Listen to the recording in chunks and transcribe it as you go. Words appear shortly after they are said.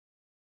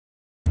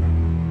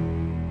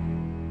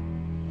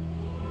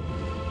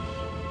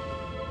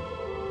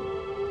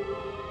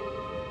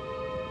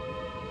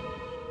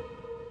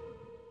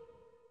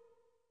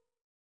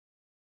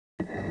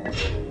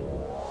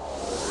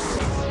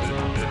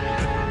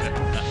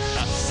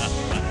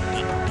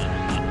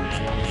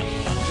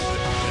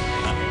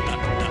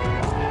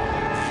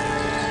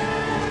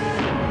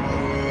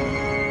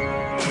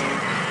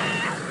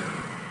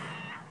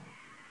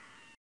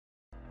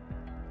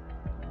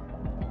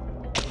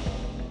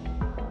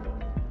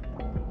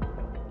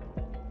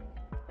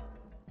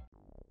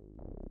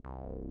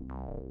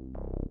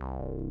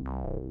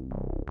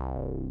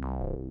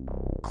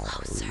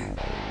Closer.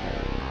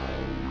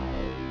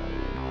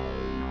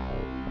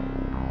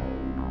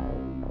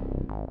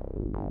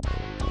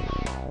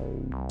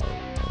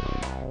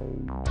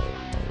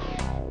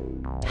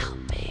 Help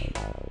me.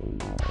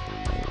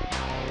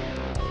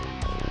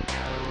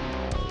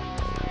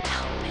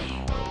 Help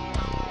me.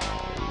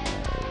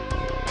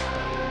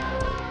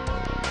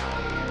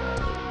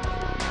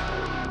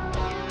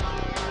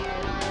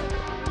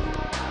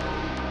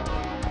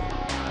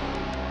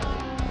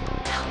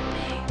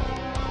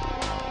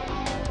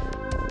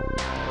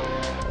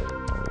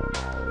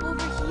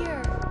 Over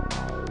here.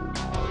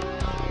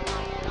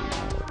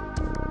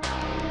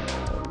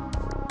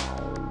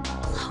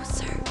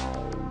 Closer.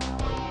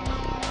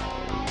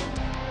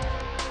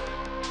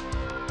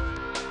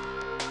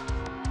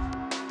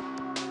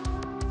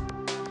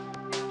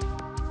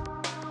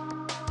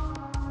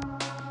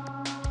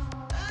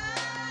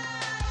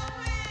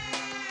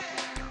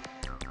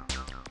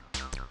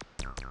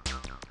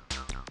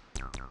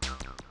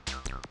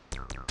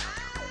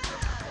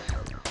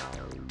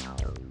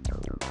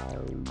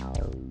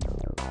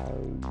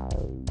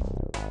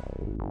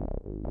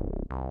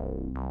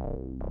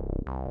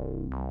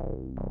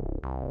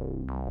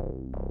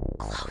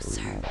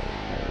 Closer.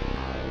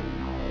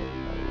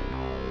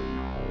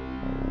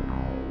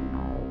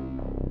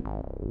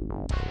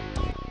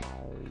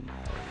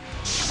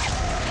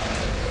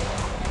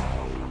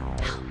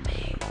 Help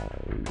me.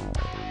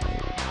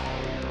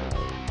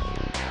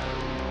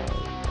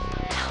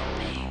 Help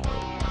me.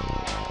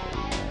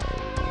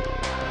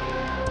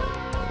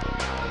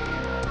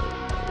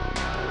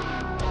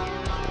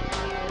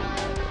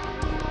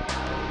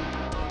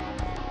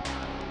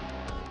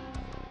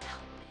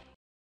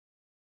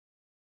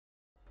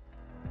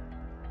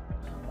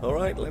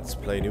 Alright, let's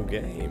play a new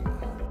game.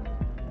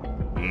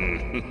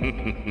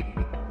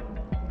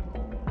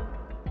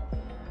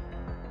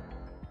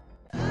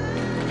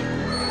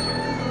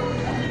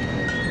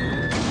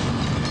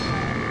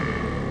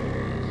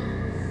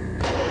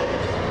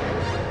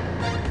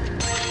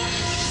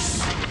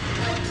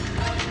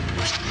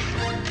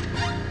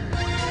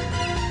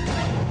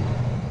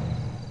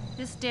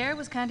 This dare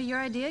was kind of your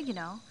idea, you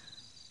know.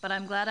 But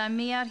I'm glad I'm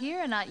me out here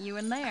and not you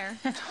in there.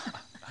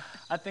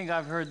 I think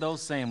I've heard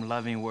those same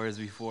loving words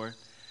before.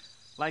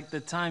 Like the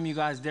time you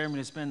guys dared me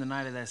to spend the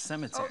night at that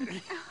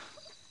cemetery.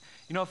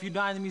 You know, if you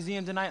die in the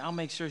museum tonight, I'll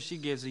make sure she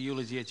gives a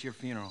eulogy at your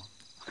funeral.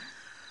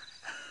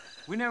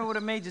 We never would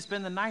have made you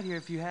spend the night here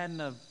if you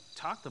hadn't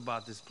talked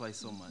about this place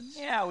so much.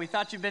 Yeah, we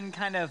thought you'd been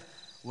kind of,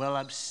 well,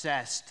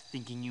 obsessed,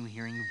 thinking you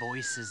hearing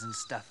voices and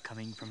stuff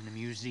coming from the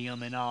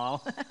museum and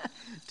all.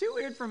 Too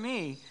weird for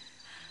me.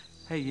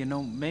 Hey, you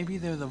know, maybe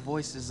they're the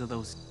voices of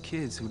those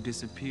kids who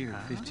disappeared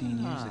 15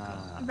 years ago.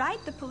 Right,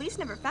 the police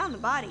never found the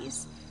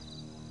bodies.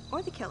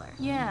 Or the killer.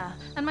 Yeah,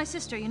 and my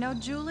sister, you know,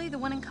 Julie, the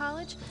one in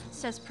college,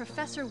 says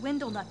Professor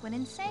Windlenut went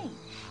insane.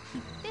 He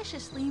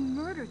viciously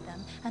murdered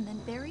them and then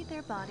buried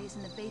their bodies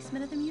in the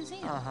basement of the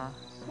museum.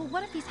 Well,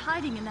 what if he's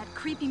hiding in that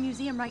creepy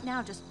museum right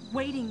now, just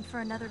waiting for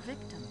another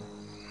victim?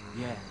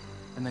 Yeah,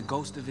 and the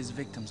ghost of his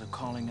victims are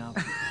calling out,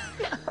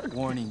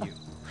 warning you.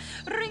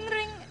 Ring,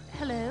 ring.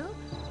 Hello?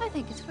 I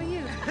think it's for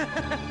you.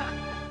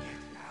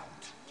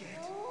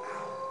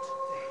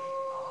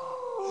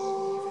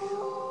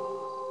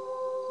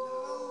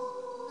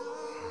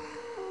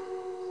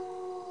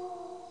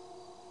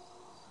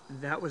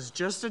 That was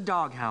just a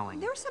dog howling.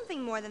 There was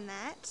something more than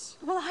that.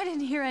 Well, I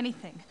didn't hear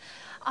anything.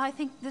 I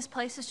think this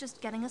place is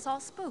just getting us all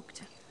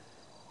spooked.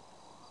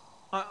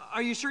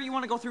 Are you sure you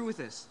want to go through with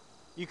this?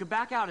 You could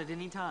back out at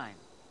any time.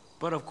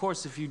 But of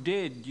course, if you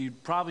did,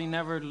 you'd probably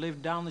never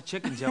live down the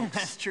chicken jokes.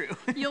 That's true.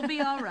 You'll be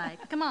all right.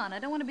 Come on, I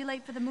don't want to be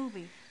late for the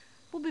movie.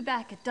 We'll be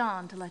back at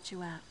dawn to let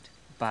you out.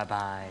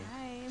 Bye-bye.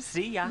 Bye.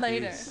 See ya.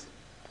 Later. Peace.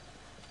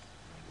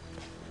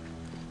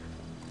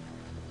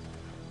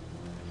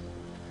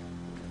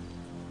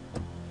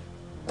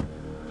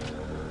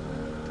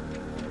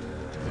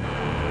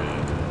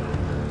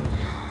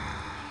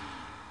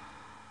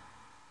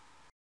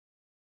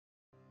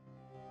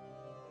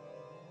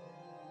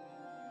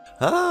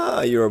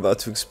 Ah, you're about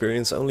to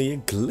experience only a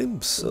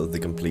glimpse of the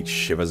complete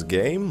Shivers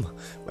game,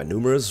 where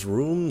numerous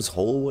rooms,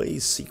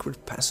 hallways,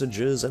 secret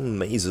passages and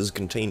mazes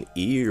contain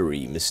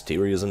eerie,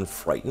 mysterious and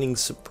frightening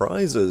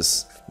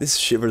surprises. This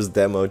Shivers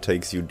demo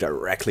takes you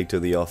directly to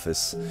the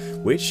office,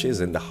 which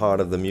is in the heart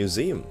of the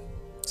museum.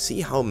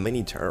 See how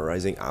many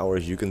terrorizing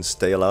hours you can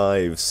stay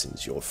alive,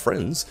 since your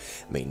friends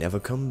may never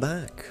come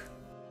back.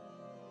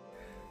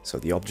 So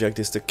the object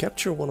is to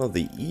capture one of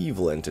the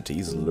evil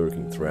entities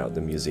lurking throughout the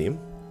museum.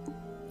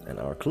 And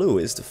our clue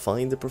is to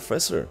find the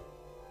professor,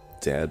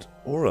 dead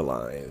or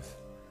alive.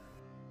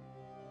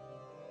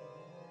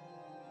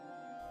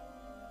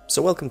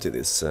 So welcome to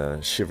this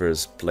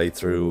Shivers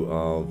playthrough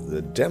of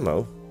the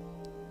demo.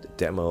 The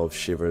Demo of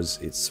Shivers.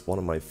 It's one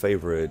of my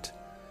favorite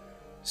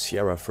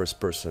Sierra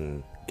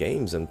first-person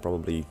games, and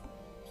probably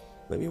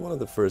maybe one of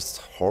the first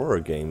horror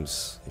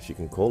games, if you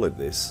can call it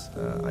this,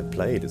 I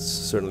played. It's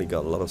certainly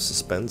got a lot of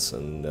suspense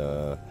and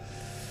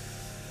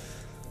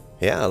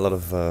yeah, a lot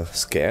of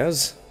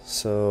scares.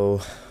 So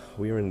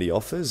we're in the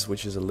office,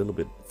 which is a little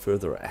bit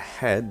further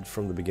ahead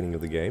from the beginning of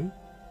the game.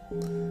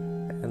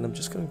 And I'm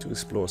just going to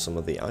explore some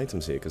of the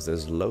items here, because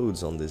there's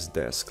loads on this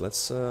desk. Let's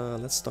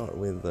start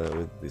with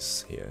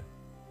this here.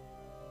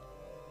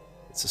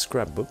 It's a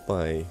scrapbook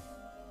by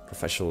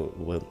professional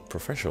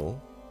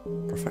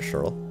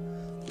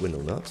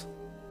Window Nut.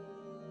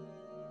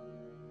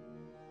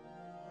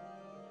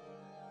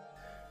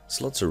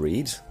 It's lots to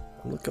read.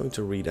 I'm not going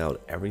to read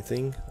out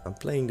everything. I'm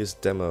playing this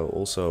demo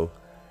also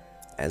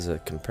as a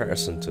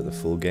comparison to the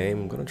full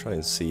game. I'm gonna try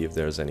and see if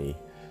there's any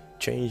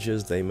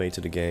changes they made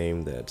to the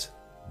game that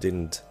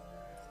didn't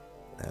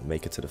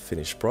make it to the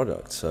finished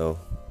product. So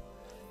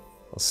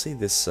I'll see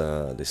this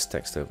this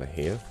text over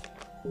here.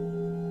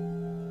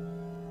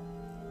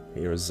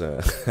 Here's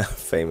a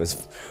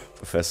famous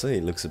professor.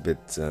 He looks a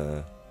bit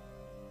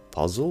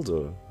puzzled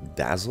or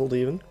dazzled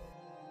even.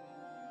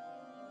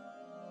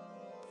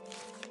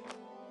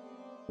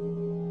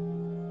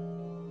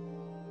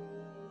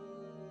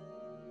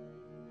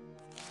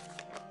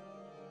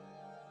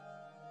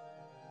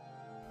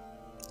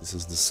 This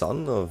is the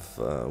son of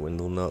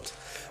Window Nut.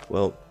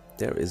 Well,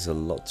 there is a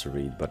lot to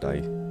read, but I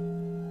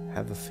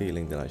have a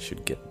feeling that I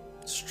should get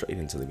straight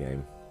into the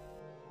game.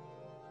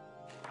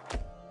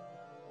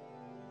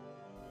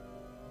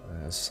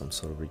 There's some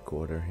sort of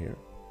recorder here.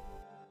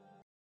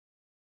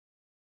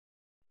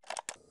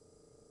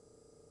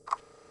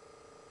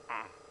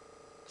 Mm.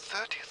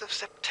 30th of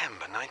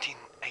September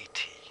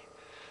 1980.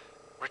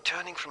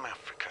 Returning from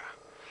Africa,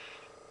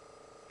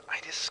 I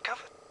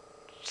discovered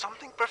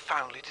something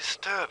profoundly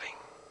disturbing.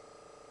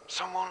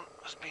 Someone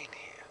has been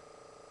here.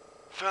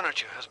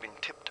 Furniture has been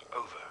tipped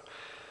over,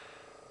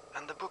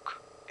 and the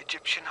book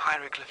Egyptian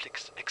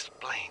Hieroglyphics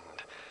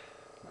Explained,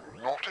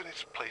 not in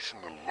its place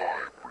in the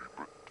library,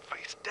 but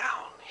face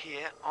down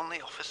here on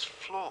the office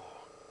floor.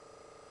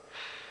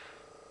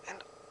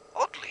 And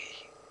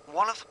oddly,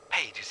 one of the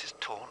pages is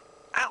torn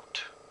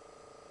out,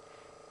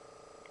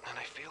 and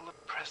I feel the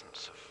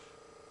presence of...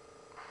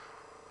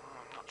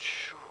 I'm not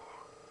sure.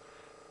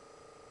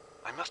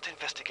 I must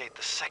investigate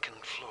the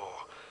second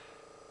floor.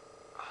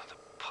 The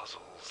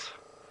puzzles.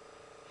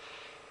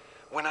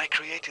 When I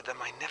created them,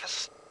 I never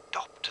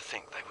stopped to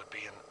think they would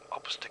be an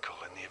obstacle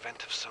in the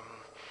event of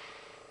some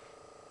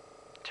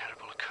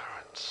terrible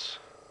occurrence.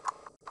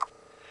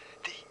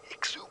 The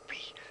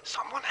Ixupi.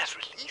 Someone has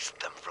released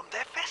them from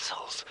their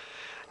vessels.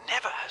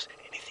 Never has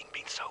anything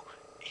been so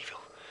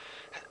evil.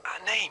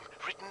 A name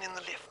written in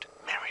the lift.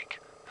 Merrick.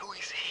 Who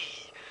is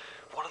he?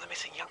 One of the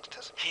missing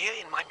youngsters? Here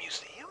in my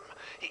museum?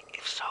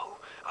 If so,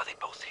 are they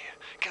both here?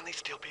 Can they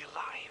still be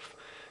alive?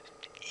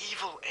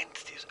 Evil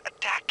entities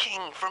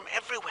attacking from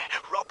everywhere,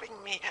 robbing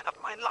me of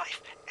my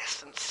life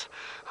essence.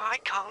 I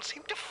can't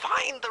seem to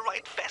find the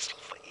right vessel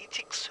for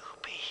each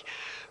Ixupi.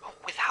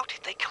 Without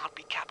it, they can't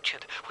be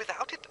captured.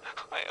 Without it,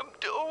 I am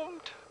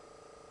doomed.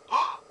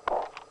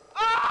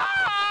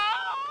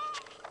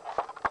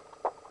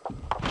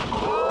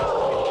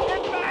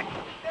 Get back!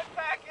 Get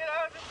back! Get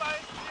out of my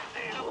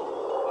museum!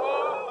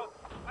 Oh,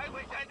 I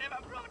wish I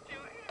never brought you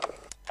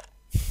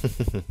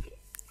here.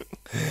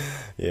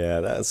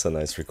 Yeah, that's a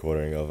nice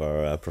recording of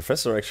our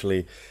professor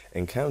actually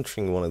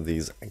encountering one of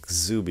these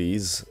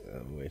Ixubis,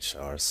 which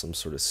are some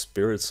sort of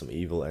spirits, some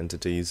evil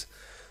entities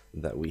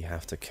that we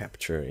have to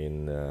capture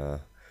in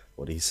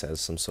what he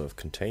says, some sort of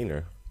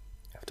container.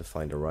 Have to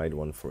find the right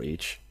one for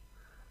each.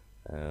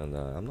 And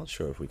I'm not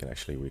sure if we can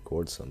actually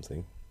record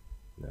something.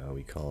 No,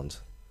 we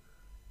can't.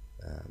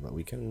 But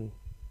we can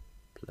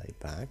play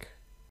back.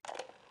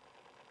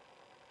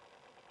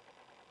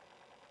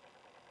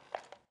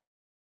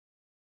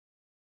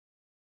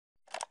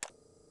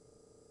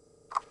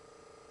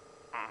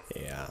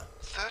 Yeah.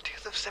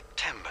 30th of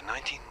September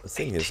 1980. The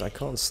thing is, I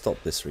can't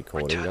stop this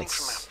recording. Returning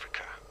from That's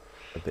Africa,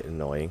 a bit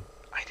annoying,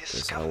 I because I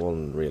discovered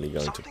wasn't really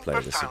going to something play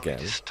this profoundly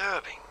again.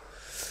 disturbing.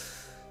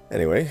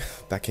 Anyway,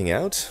 backing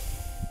out.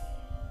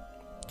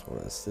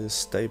 What is this?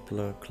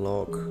 Stapler,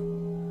 clock,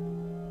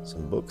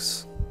 some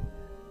books,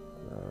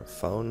 our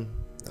phone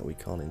that we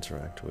can't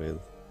interact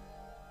with,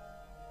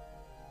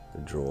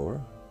 the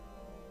drawer.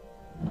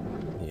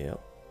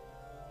 Yep.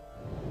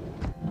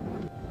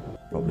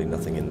 Probably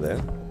nothing in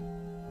there,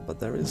 but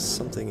there is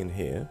something in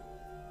here,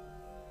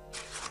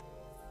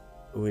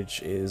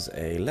 which is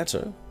a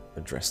letter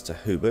addressed to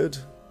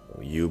Hubert,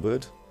 or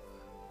Hubert.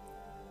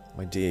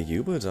 My dear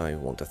Hubert, I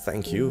want to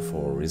thank you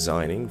for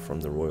resigning from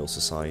the Royal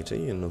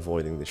Society and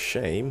avoiding the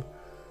shame.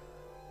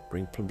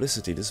 Bring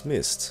publicity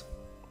dismissed.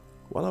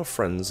 While our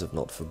friends have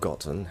not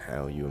forgotten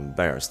how you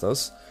embarrassed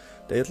us,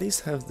 they at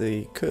least have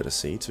the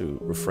courtesy to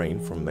refrain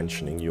from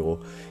mentioning your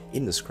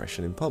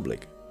indiscretion in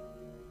public.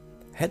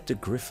 Had the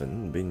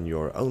griffin been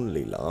your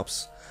only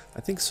lapse,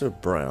 I think Sir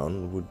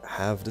Brown would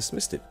have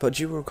dismissed it. But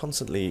you were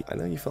constantly... I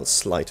know you felt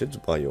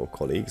slighted by your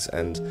colleagues,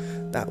 and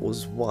that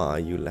was why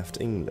you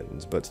left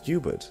England. But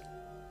Hubert,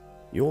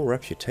 your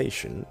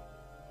reputation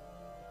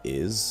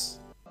is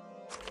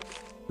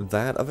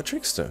that of a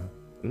trickster,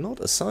 not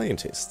a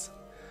scientist.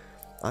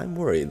 I'm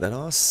worried that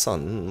our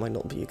son might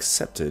not be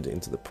accepted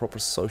into the proper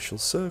social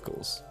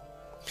circles.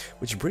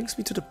 Which brings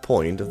me to the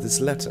point of this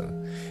letter.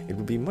 It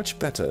would be much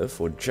better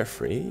for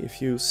Geoffrey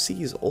if you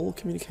cease all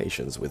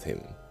communications with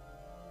him.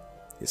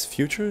 His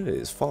future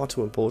is far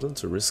too important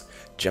to risk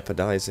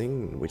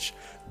jeopardizing which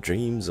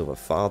dreams of a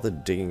father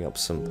digging up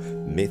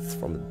some myth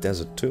from a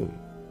desert tomb.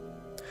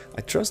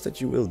 I trust that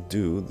you will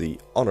do the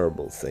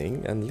honorable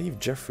thing and leave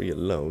Geoffrey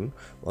alone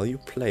while you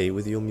play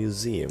with your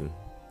museum.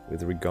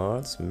 With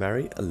regards,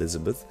 Mary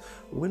Elizabeth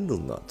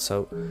Windlenut.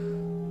 So,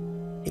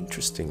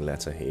 interesting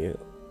letter here.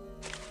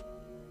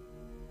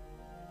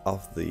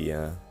 Of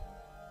the,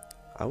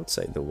 I would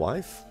say the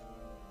wife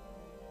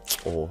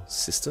or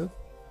sister.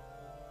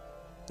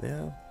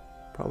 Yeah,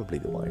 probably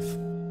the wife.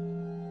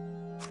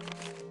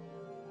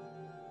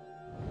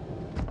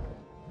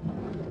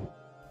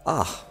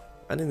 Ah,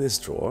 and in this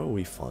drawer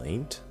we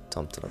find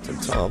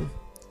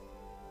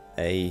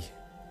a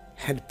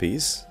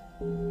headpiece.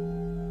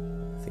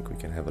 I think we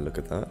can have a look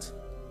at that.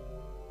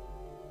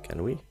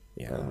 Can we?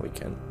 Yeah, we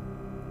can.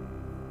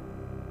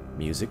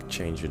 Music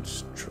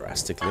changes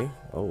drastically.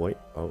 Oh wait,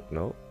 oh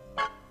no.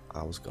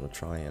 I was gonna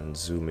try and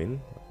zoom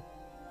in.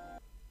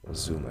 Or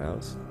zoom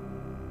out.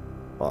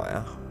 Oh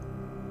yeah.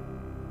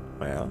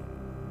 Oh yeah.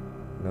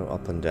 No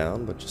up and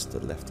down, but just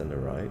the left and the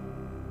right.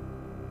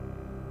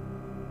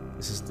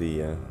 This is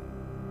the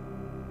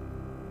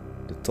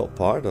top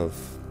part of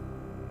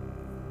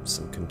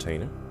some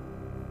container.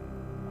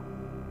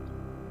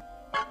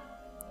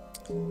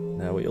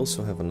 Now we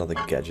also have another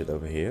gadget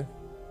over here.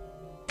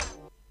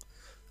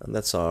 And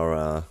that's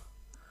our,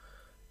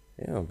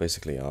 yeah,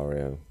 basically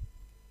our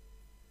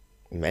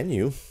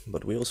menu,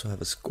 but we also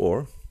have a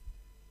score.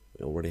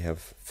 We already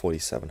have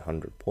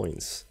 4,700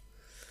 points.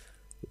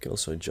 We can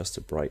also adjust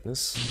the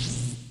brightness,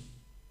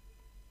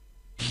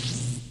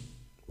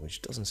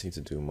 which doesn't seem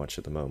to do much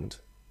at the moment.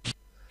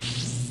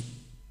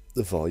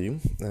 The volume,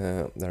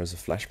 there's a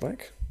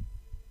flashback.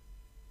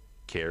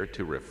 Care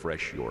to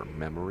refresh your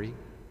memory?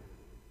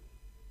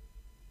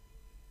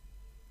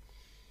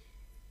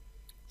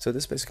 So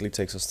this basically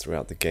takes us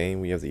throughout the game.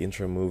 We have the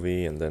intro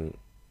movie and then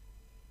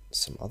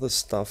some other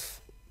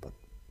stuff, but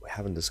we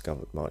haven't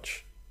discovered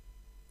much.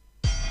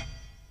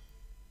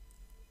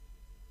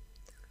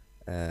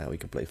 We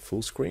can play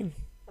full screen,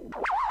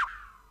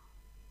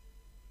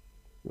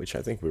 which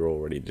I think we're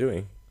already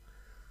doing.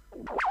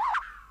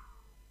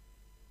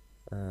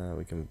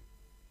 We can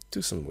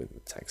do some with the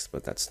text,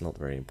 but that's not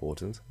very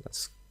important.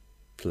 That's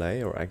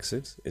play or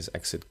exit. Is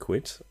exit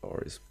quit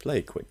or is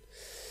play quit?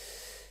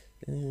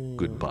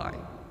 Goodbye.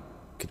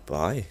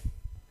 Goodbye?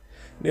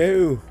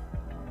 No!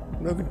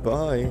 No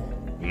goodbye.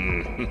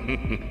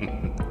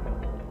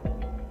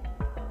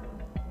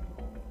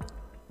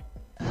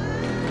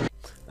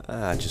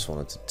 I just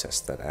wanted to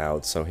test that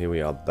out, so here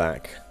we are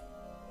back.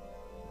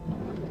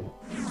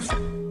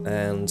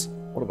 And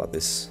what about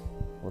this?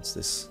 What's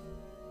this?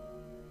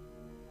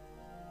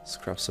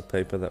 Scraps of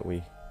paper that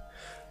we...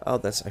 Oh,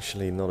 that's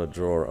actually not a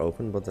drawer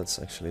open, but that's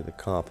actually the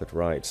carpet,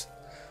 right.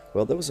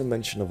 Well, there was a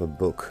mention of a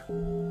book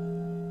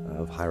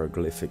of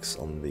hieroglyphics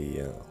on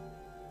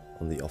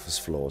the office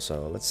floor,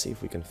 so let's see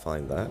if we can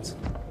find that.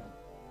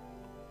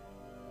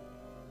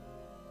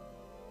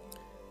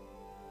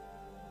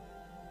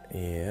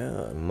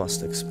 Yeah,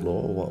 must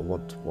explore.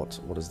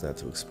 What is there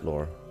to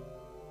explore?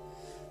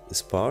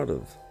 This part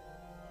of...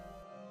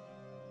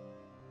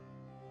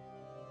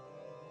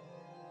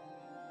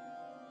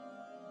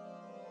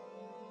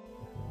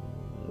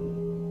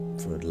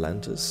 For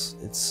Atlantis,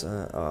 it's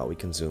we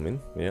can zoom in,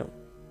 yeah.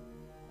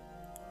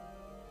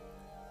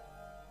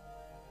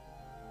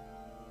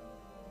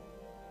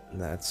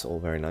 That's all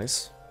very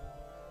nice.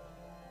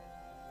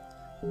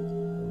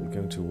 We're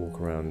going to walk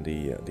around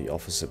the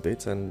office a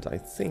bit, and I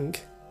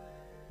think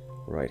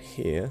right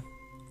here,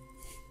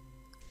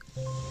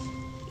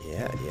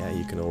 yeah,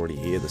 you can already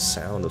hear the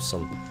sound of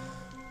some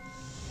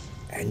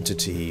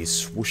entity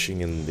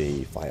swooshing in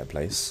the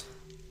fireplace.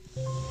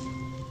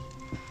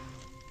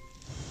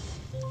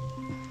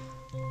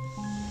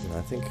 And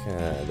I think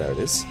there it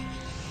is.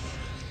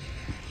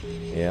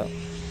 Yeah.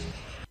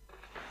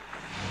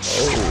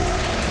 Oh.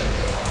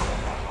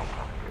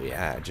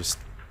 Yeah, just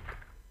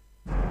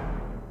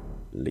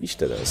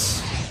leashed at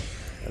us.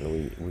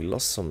 And we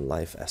lost some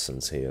life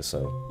essence here,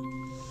 so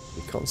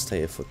we can't stay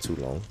here for too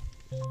long.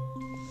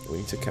 We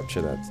need to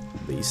capture that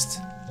beast.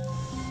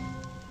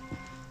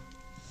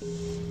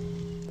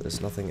 But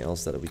there's nothing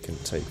else that we can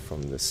take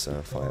from this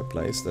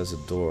fireplace. There's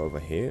a door over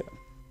here.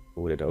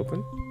 Would it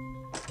open?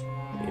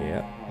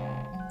 Yeah.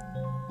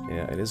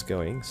 Yeah, it is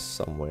going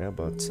somewhere,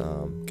 but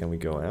can we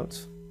go out?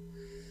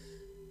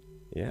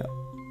 Yeah,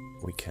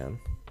 we can.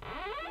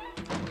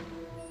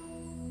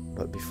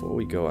 But before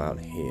we go out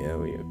here,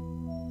 we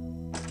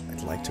at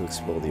I'd like to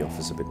explore the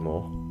office a bit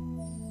more.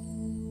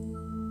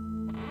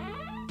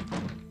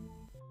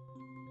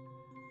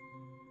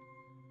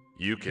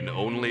 You can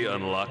only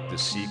unlock the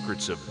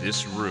secrets of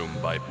this room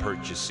by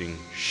purchasing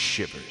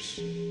Shivers.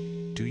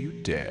 Do you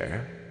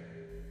dare?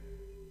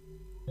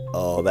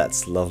 Oh,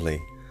 that's lovely.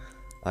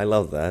 I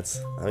love that.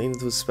 I mean,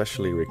 it was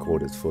specially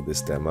recorded for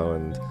this demo,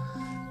 and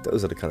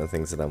those are the kind of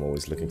things that I'm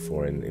always looking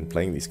for in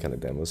playing these kind of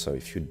demos. So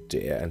if you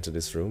dare enter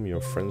this room,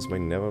 your friends may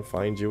never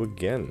find you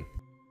again.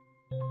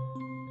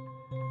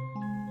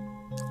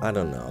 I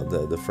don't know,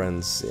 the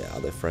friends, yeah,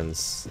 the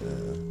friends...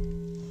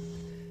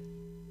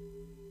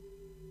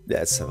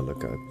 Let's have a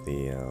look at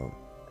the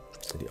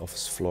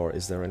office floor.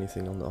 Is there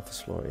anything on the office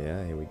floor?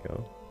 Yeah, here we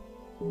go.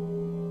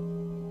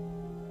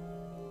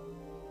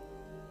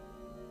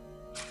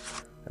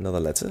 Another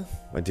letter.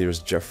 My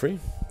dearest Jeffrey,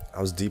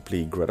 I was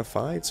deeply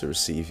gratified to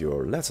receive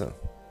your letter.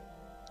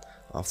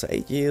 After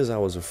 8 years, I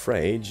was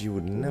afraid you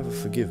would never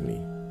forgive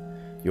me.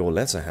 Your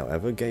letter,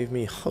 however, gave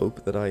me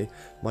hope that I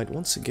might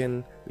once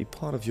again be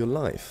part of your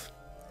life.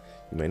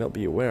 You may not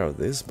be aware of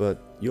this, but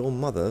your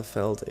mother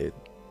felt it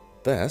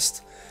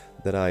best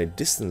that I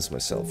distanced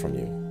myself from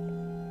you.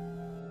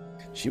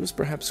 She was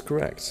perhaps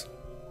correct.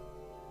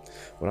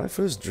 When I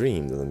first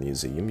dreamed of the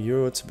museum,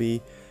 you were to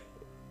be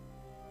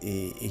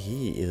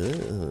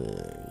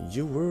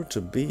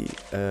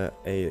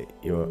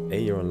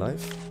your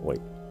life?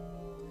 Wait.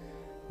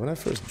 When I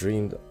first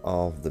dreamed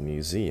of the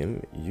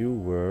museum, you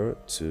were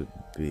to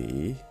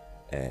be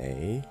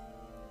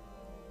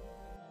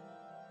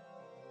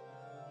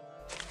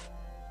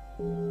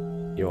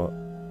your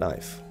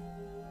life.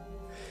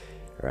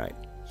 Right.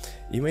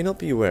 You may not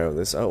be aware of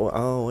this.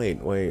 Oh, wait.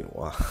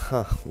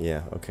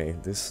 Yeah, okay.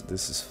 This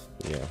is,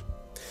 yeah.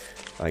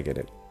 I get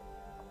it.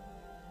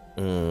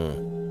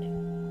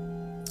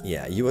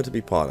 Yeah, you are to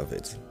be part of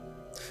it.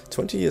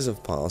 20 years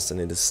have passed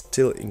and it is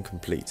still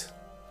incomplete.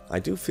 I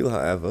do feel,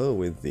 however,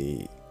 with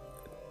the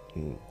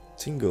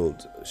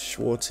Tingled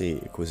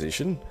Schwarty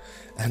acquisition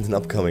and an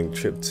upcoming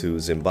trip to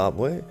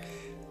Zimbabwe,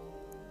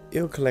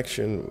 your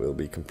collection will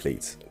be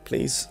complete.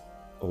 Please,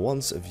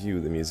 once view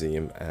the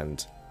museum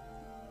and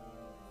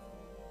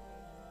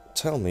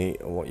tell me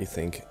what you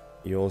think.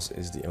 Yours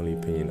is the only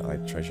opinion I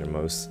treasure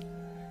most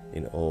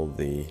in all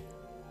the...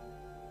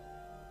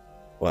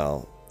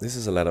 Well, this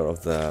is a letter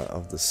of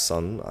the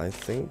son, I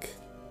think.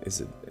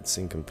 It's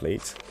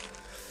incomplete.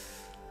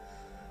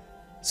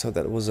 So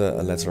that was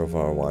a letter of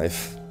our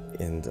wife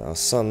and our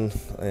son.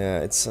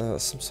 It's some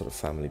sort of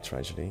family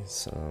tragedy.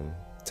 So,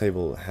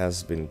 table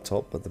has been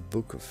topped, but the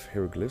book of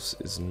hieroglyphs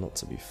is not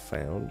to be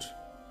found.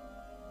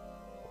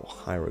 Or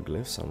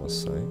hieroglyphs, I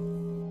must say.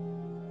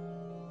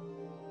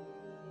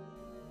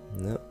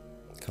 No,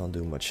 can't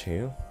do much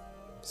here.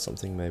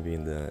 Something maybe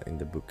in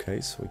the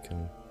bookcase we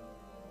can...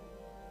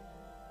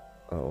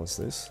 Oh, what's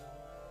this?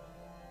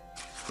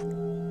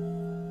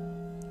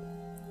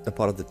 A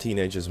part of the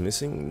teenager's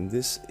missing.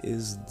 This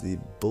is the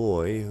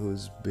boy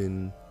who's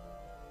been...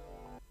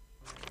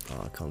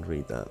 Oh, I can't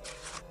read that.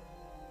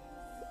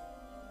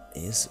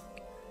 Is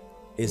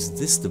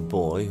this the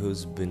boy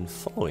who's been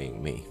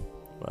following me?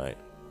 Right.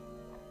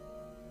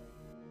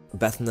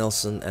 Beth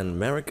Nelson and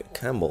Merrick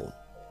Campbell.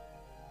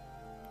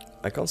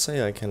 I can't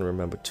say I can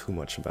remember too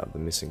much about the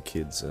missing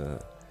kids,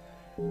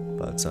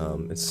 but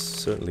it's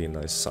certainly a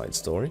nice side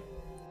story.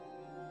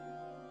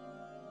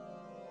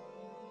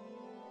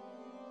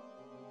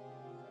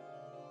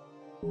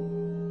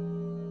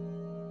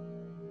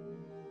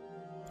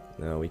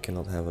 Now we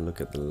cannot have a look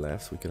at the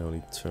left, we can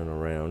only turn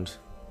around.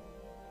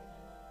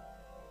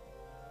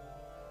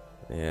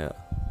 Yeah.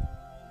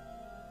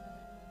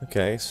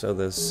 Okay, so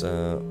there's...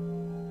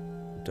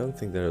 don't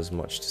think there is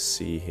much to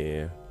see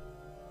here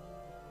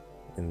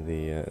in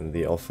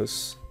the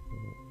office.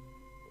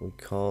 We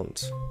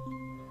can't...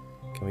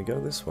 Can we go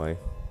this way?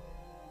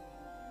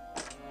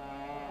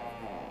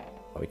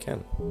 Oh, we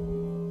can.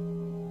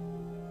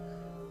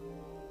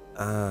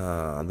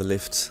 Ah, the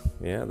lift.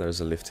 Yeah,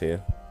 there's a lift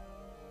here.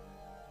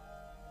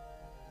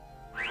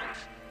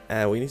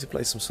 We need to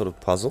play some sort of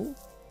puzzle.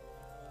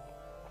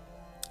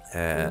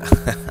 I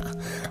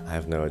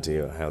have no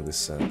idea how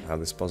this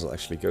puzzle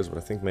actually goes, but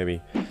I think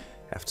maybe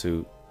have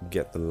to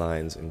get the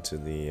lines into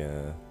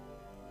the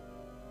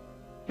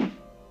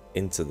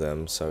into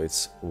them. So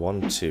it's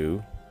 1,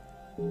 2,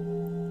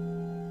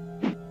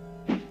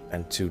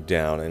 and 2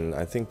 down, and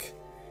I think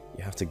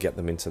you have to get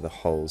them into the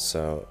hole.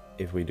 So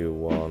if we do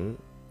 1,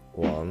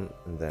 1,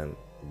 and then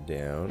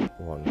down,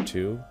 1,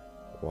 2,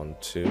 1,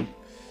 2,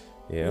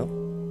 yeah.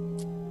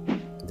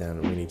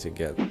 Then we need to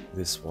get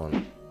this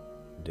one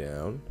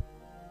down.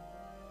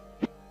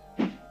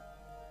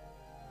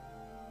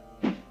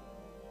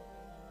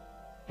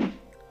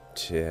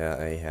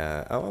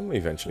 Yeah, I'm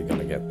eventually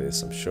gonna get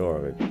this, I'm sure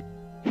of it.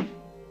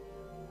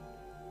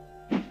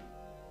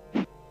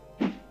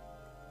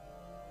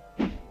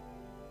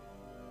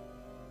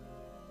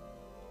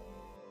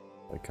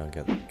 I can't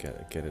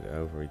get it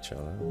over each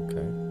other,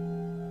 okay.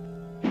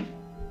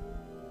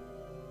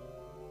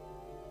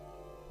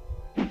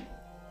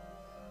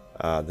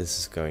 This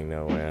is going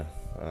nowhere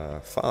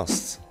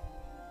fast.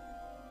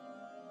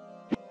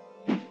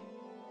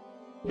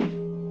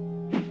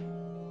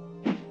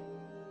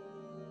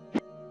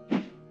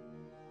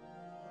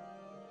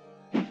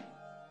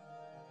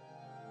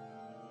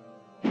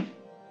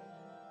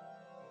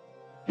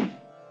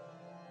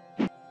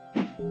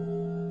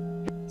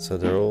 So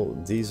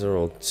these are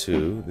all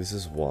 2. This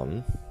is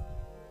 1.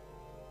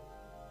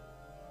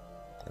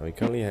 And we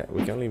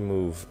can only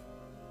move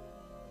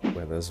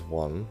where there's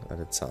 1 at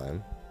a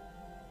time.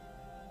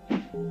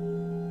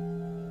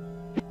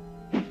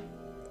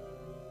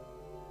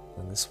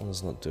 And this one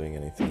is not doing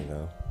anything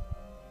though.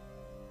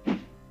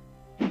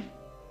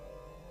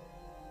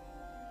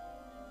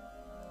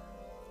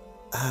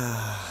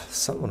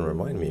 Someone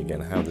remind me again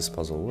how this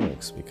puzzle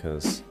works,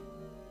 because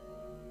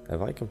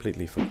have I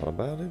completely forgot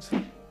about it?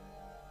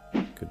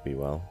 Could be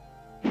well.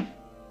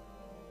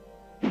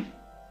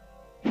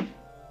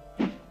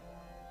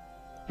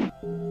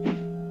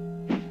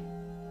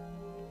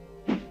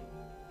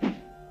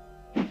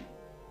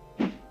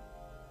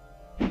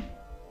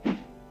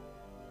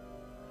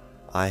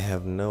 I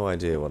have no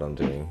idea what I'm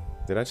doing.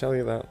 Did I tell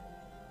you that?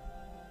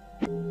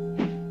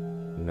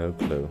 No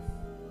clue.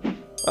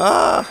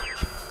 Ah!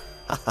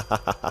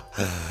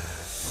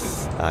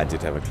 I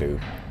did have a clue.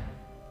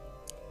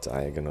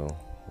 Diagonal,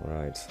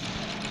 right.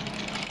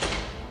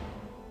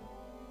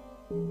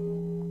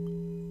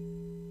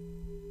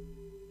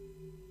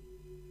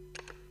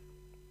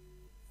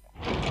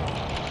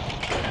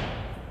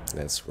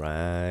 Let's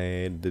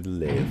ride the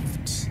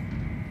lift.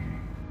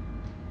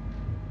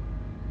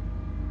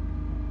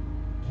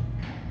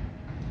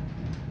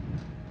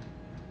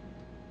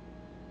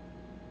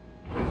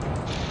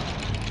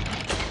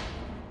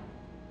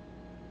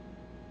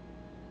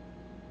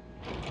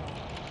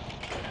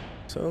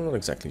 So I'm not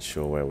exactly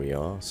sure where we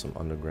are. Some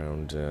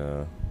underground.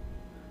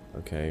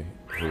 Okay,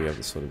 here we have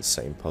the sort of the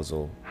same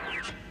puzzle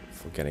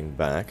for getting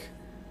back.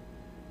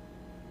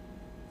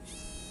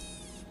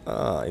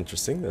 Ah,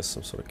 interesting. There's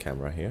some sort of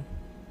camera here.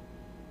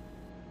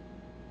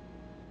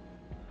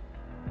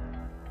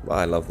 Well,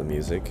 I love the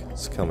music.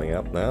 It's coming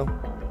up now.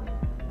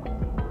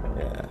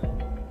 Yeah.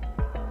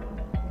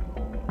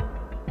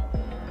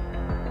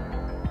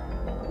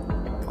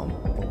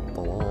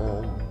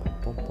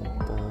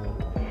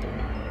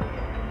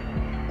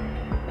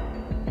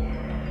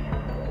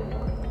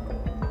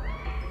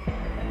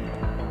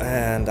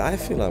 And I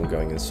feel I'm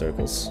going in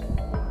circles.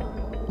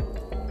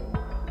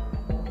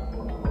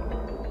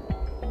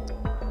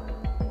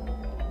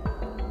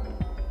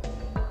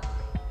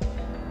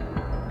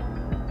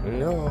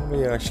 No,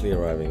 we're actually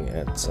arriving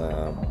at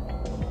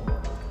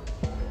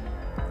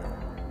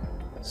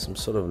some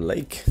sort of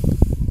lake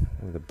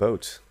with a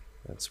boat.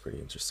 That's pretty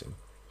interesting.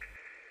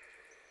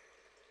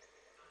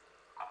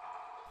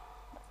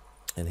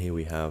 And here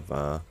we have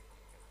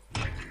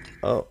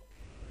oh.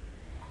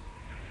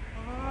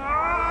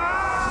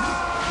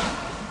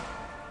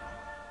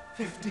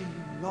 15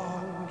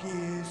 long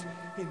years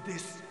in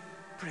this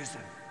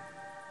prison.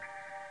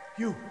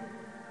 You,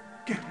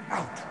 get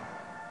out.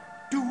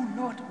 Do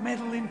not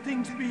meddle in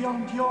things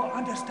beyond your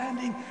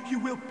understanding. You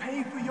will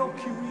pay for your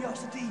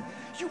curiosity.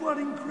 You are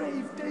in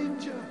grave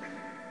danger.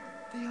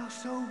 They are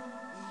so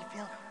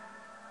evil.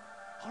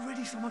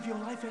 Already some of your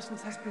life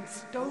essence has been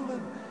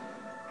stolen.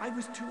 I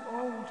was too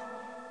old,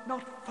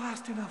 not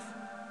fast enough.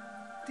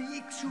 The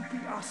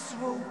Ixupi are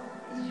so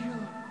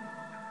evil.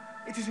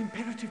 It is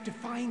imperative to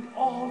find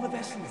all the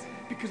vessels,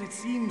 because it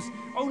seems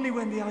only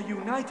when they are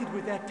united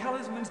with their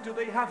talismans do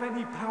they have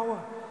any power.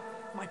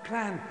 My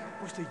plan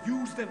was to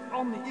use them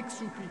on the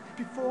Ixupi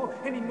before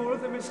any more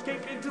of them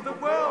escape into the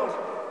world.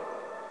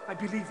 I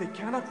believe they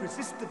cannot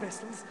resist the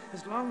vessels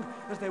as long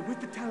as they're with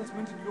the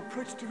talismans and you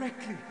approach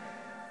directly.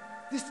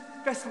 This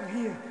vessel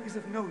here is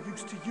of no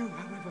use to you,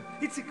 however.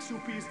 Its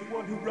Ixupi is the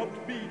one who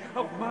robbed me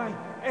of my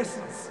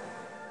essence,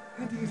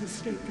 and he has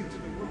escaped into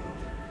the world.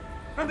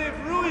 And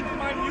they've ruined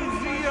my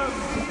museum!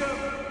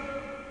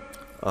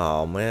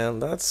 Oh man,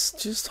 that's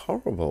just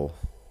horrible.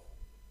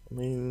 I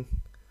mean,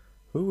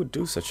 who would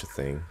do such a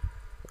thing?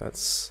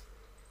 That's...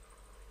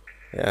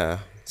 yeah,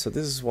 so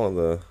this is one of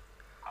the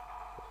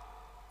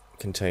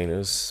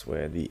containers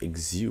where the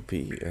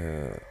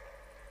Ixupi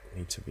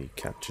need to be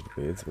captured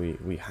with.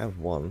 We have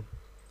one.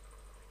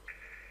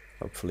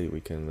 Hopefully we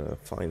can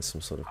find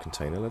some sort of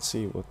container. Let's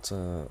see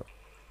where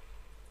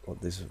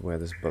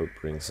this boat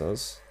brings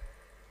us.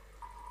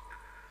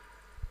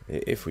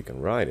 If we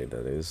can ride it,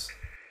 that is.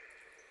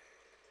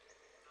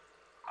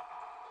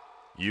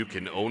 You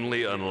can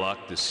only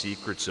unlock the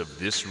secrets of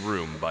this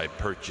room by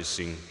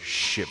purchasing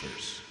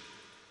Shivers.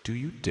 Do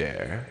you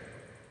dare?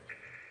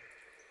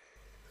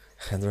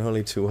 And there are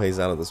only 2 ways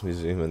out of this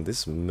museum, and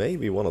this may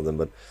be one of them,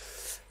 but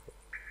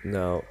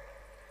no,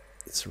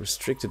 it's a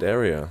restricted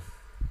area.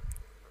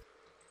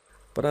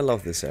 But I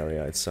love this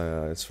area. It's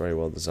very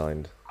well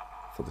designed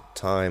for the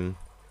time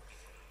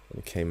when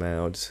it came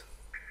out.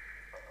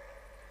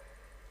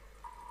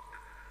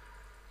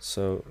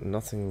 So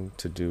nothing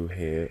to do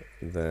here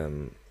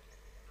then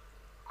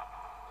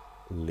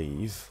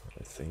leave,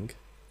 I think.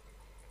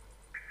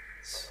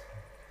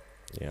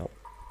 Yeah.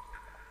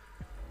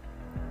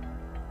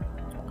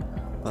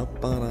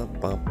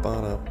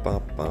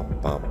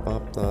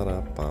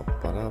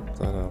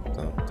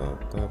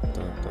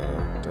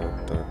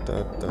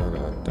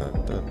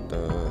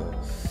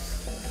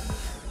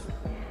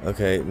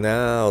 Okay,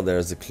 now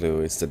there's the clue.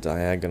 It's the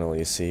diagonal.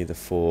 You see, the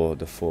four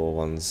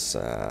ones.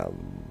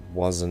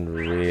 Wasn't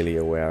really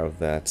aware of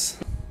that.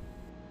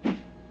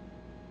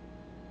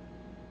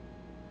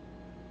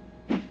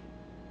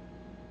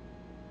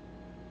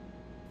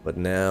 But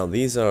now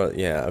these are,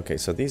 yeah, okay.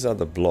 So these are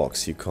the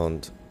blocks. You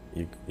can't.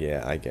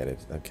 Yeah, I get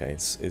it. Okay,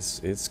 it's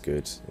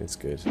good. It's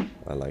good.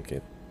 I like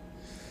it.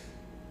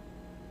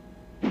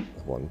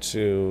 1,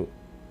 2.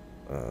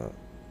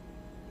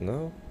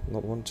 No,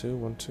 not 1, 2.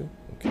 1, 2.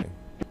 Okay.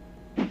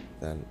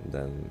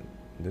 Then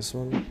this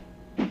one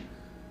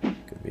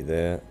could be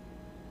there.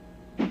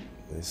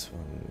 This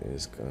one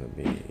is gonna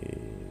be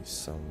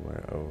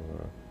somewhere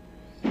over.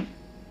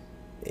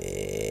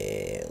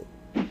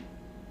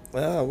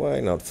 Well, why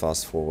not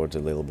fast forward a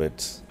little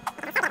bit?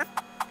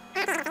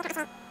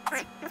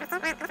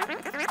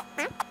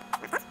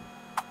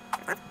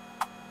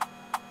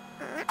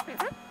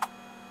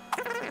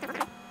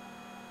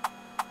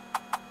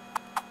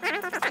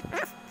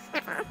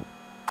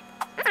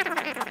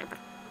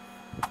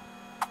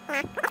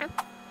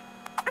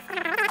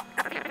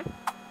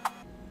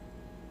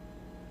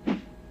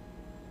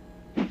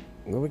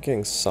 We're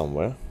getting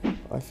somewhere.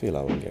 I feel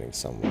like we're getting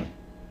somewhere.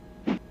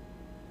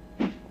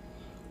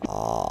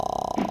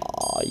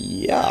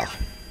 Yeah.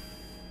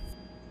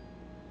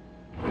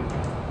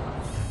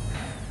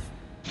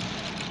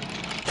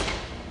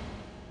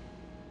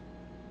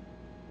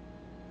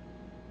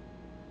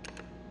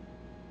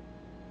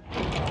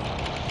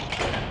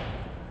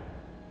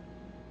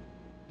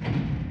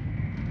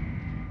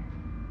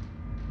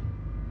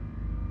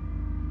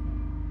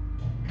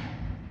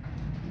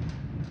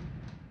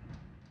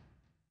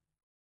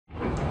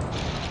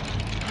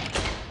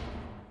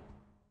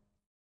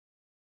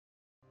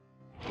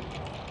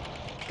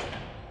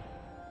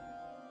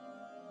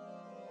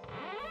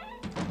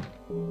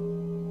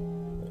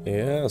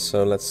 Yeah,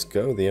 so let's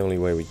go. The only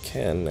way we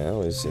can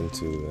now is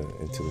into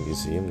the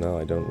museum. Now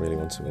I don't really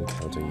want to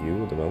encounter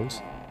you at the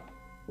moment.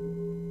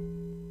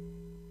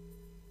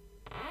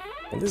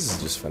 And this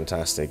is just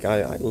fantastic.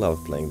 I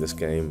love playing this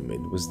game.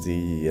 It was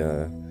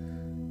the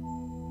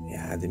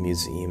yeah, the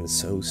museum is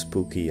so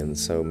spooky and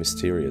so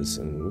mysterious,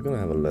 and we're gonna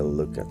have a little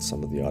look at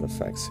some of the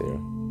artifacts here,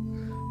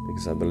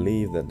 because I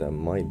believe that there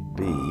might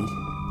be.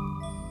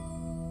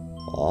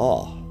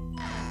 Ah.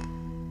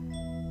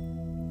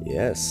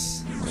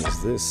 Yes,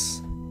 what's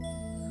this?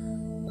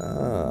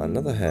 Ah,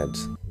 another head.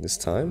 This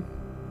time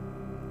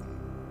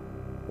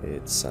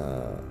it's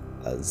a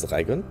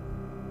dragon.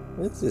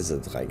 It is a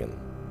dragon.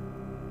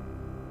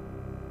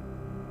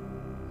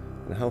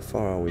 And how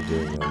far are we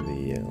doing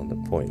on the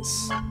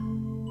points?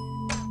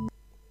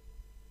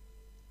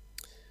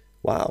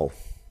 Wow,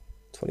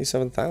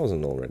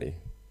 27,000 already.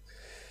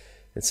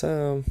 It's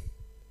I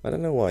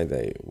don't know why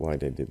they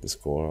did the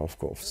score. Of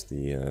course,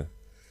 the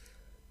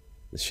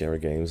share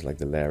games like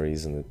the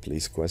Larrys and the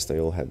Police Quest, they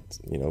all had,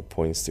 you know,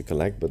 points to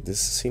collect, but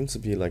this seems to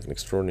be like an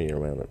extraordinary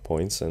amount of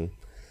points, and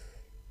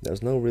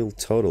there's no real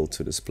total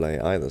to display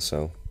either,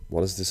 so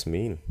what does this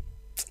mean?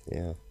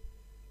 Yeah,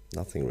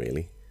 nothing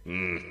really.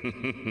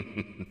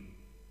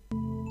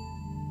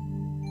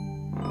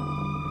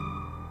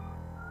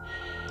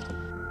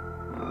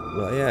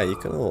 Well, yeah, you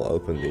can all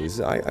open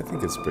these. I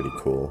think it's pretty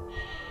cool.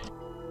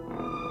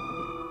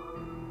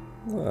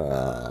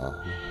 Ah.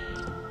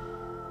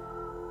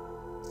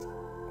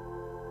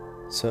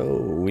 So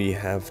we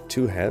have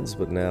 2 heads,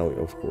 but now,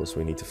 of course,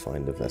 we need to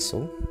find the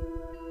vessel.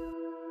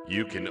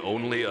 You can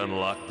only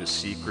unlock the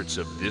secrets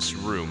of this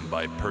room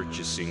by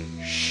purchasing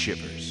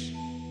Shivers.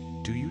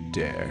 Do you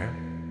dare?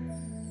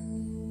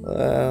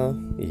 Well,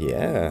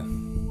 yeah.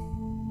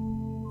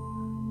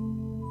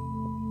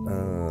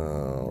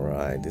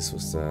 Right, this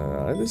was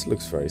this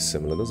looks very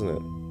similar, doesn't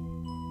it?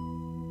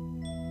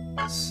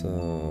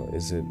 So,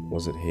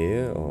 was it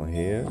here or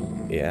here?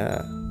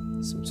 Yeah,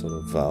 some sort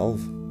of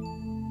valve.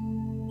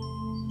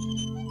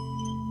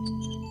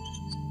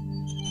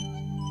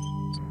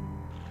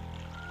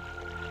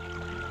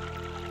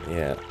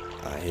 Yeah,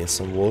 I hear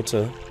some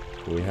water.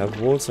 We have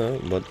water,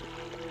 but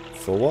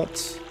for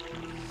what?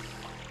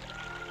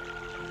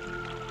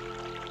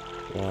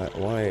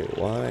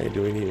 Why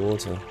do we need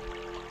water?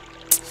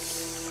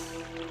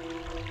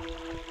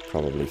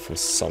 Probably for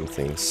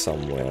something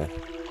somewhere.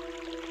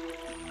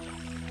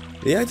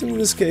 The item in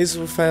this case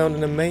was found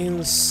in a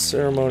main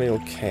ceremonial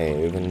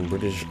cave in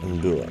British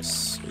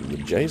Honduras. The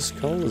jade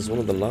skull is one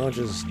of the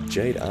largest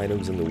jade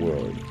items in the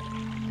world.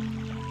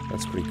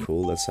 That's pretty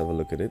cool. Let's have a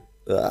look at it.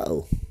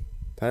 Oh,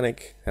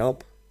 panic!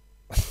 Help!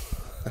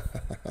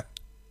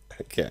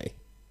 Okay,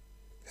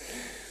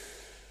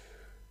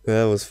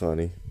 that was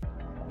funny.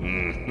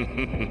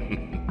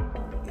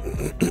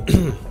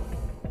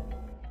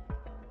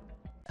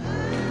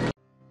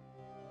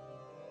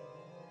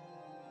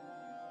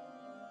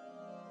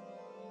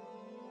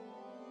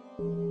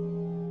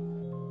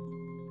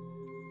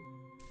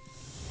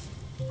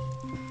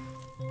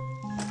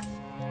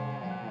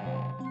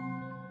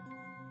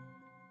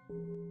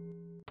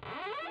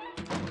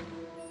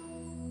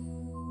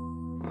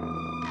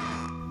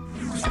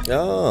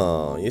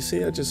 Oh, you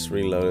see, I just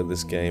reloaded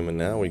this game and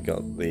now we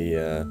got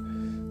the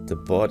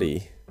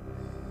body.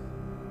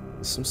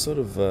 There's some sort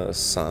of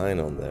sign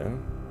on there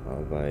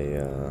of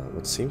a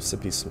what seems to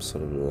be some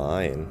sort of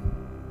lion.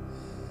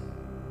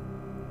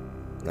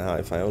 Now,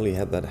 if I only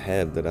had that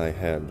head that I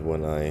had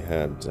when I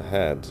had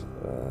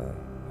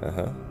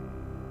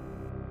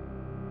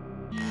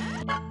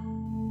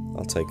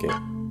I'll take it.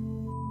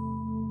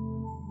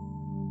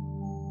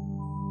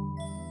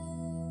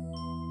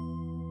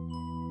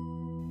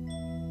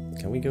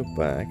 Can we go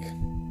back?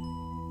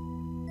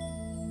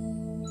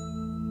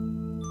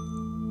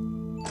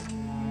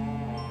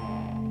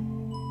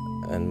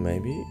 And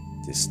maybe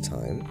this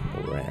time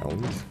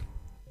around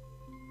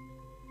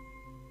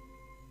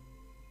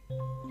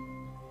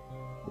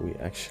we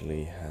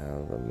actually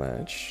have a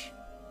match?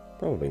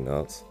 Probably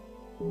not.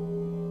 No.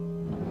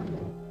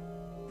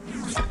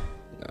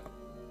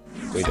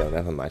 We don't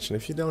have a match, and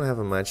if you don't have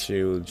a match,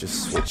 you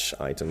just switch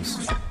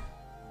items.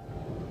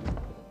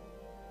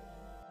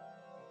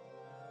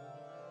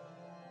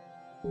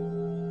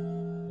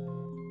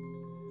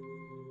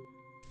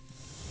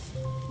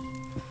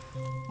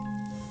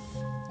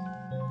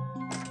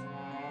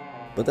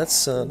 But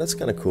that's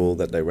kind of cool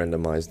that they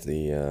randomized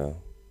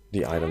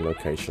the item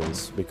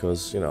locations,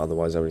 because, you know,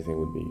 otherwise everything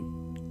would be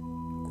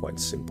quite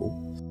simple.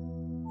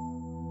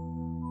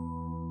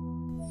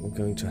 I'm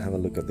going to have a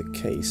look at the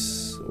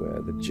case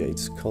where the jade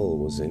skull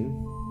was in.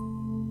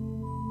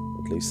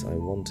 At least I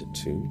wanted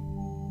to.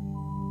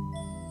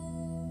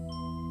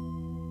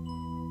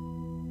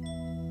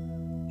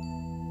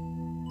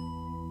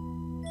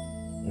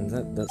 And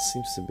that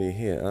seems to be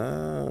here.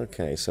 Ah,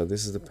 okay, so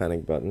this is the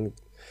panic button.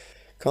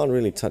 Can't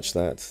really touch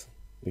that,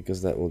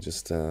 because that will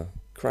just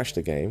crash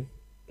the game.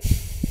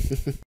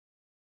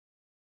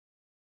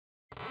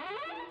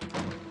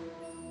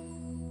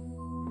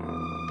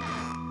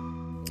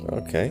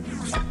 Okay,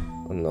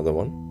 another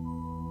one.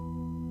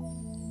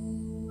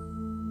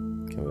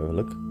 Can we have a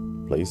look,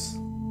 please?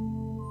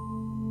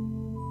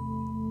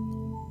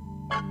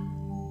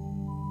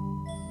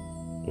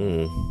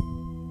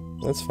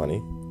 That's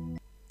funny.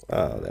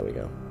 Ah, there we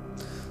go.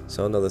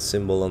 So another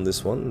symbol on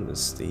this one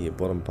is the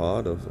bottom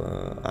part of,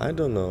 I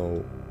don't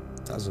know,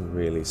 doesn't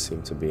really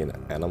seem to be an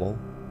animal,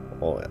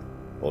 or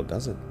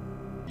does it?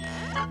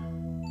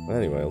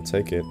 Anyway, I'll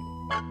take it.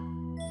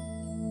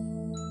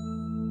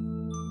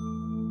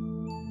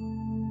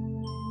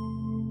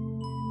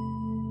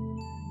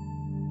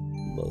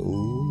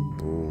 Boom,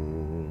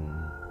 boom.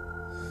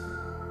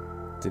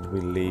 Did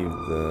we leave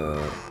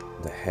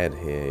the head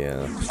here?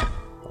 Yeah.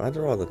 I'd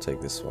rather take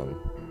this one.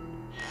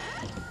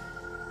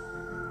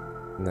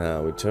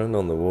 Now, we turn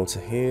on the water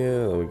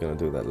here, or we're gonna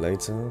do that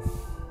later.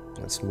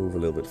 Let's move a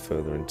little bit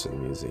further into the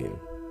museum,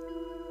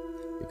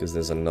 because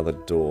there's another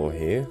door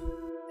here.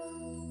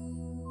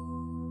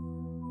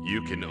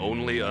 You can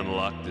only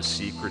unlock the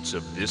secrets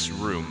of this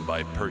room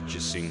by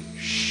purchasing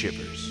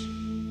Shivers.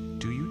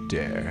 Do you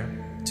dare?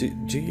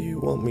 Do you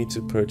want me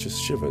to purchase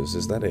Shivers?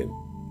 Is that it?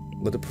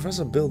 But the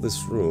professor built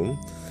this room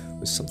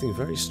with something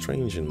very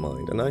strange in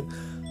mind, and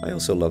I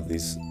also love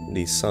these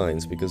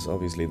signs, because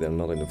obviously they're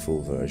not in the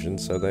full version,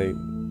 so they,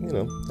 you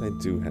know, they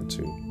do have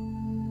to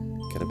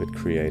get a bit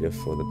creative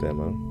for the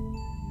demo.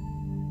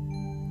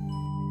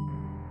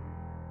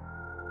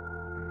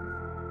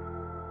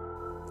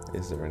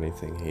 Is there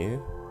anything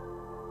here?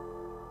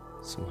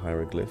 Some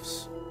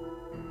hieroglyphs.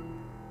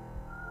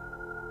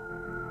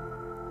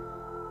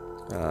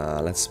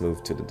 Let's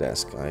move to the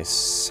desk. I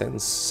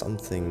sense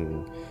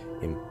something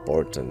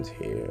important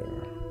here.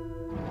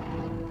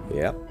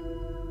 Yep.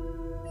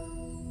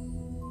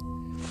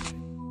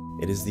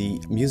 It is the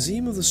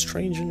Museum of the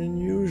Strange and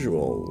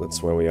Unusual.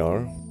 That's where we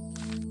are.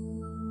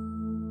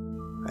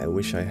 I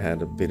wish I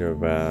had a bit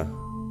of a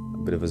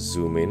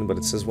zoom in, but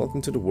it says,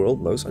 "Welcome to the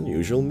world's most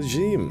unusual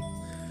museum.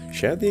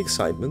 Share the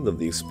excitement of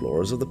the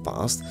explorers of the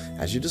past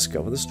as you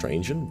discover the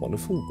strange and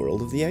wonderful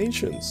world of the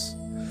ancients.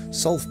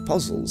 Solve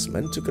puzzles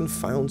meant to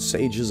confound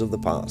sages of the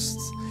past.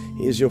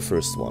 Here's your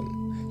first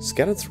one.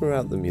 Scattered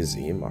throughout the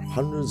museum are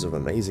hundreds of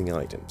amazing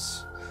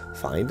items.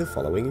 Find the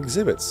following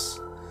exhibits: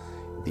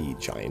 the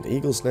giant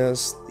eagle's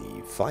nest,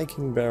 the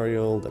Viking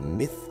burial, the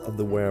myth of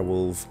the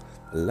werewolf,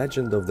 the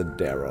legend of the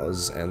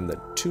Daros, and the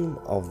tomb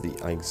of the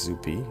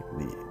Ixupi."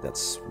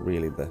 That's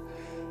really the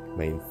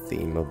main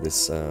theme of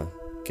this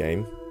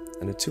game.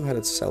 And the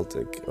two-headed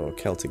Celtic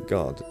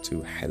god, the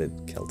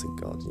two-headed Celtic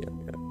god. Yeah.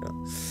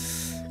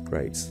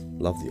 Great.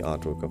 Love the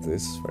artwork of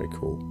this. Very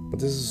cool. But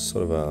this is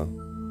sort of a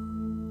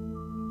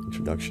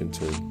introduction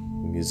to the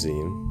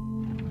museum,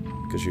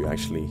 because you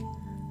actually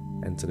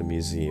enter the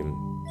museum,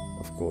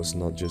 of course,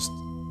 not just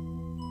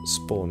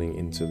spawning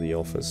into the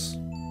office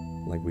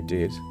like we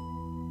did,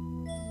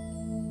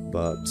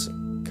 but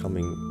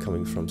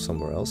coming from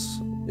somewhere else.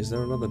 Is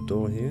there another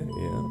door here?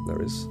 Yeah,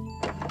 there is.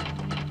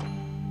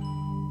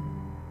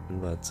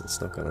 But it's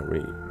not gonna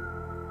read.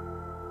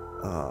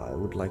 I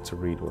would like to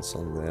read what's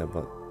on there,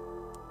 but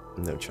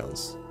no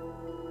chance.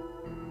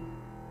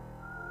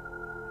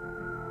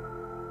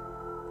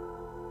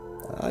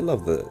 I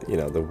love the, you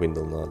know, the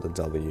window nod, the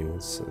W.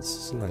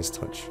 It's a nice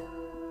touch.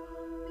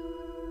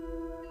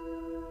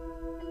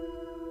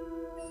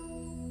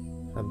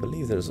 I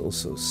believe there's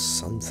also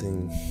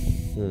something...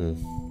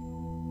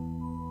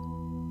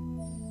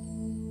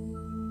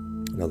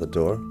 Another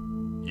door.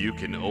 You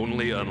can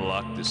only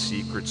unlock the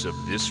secrets of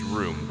this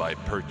room by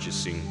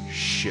purchasing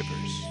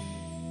Shivers.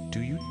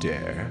 Do you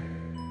dare?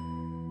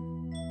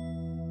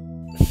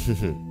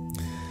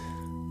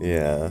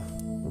 Yeah,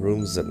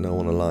 rooms that no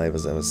one alive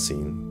has ever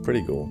seen.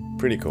 Pretty cool,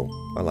 pretty cool.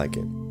 I like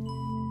it.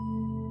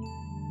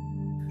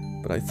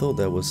 But I thought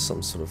there was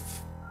some sort of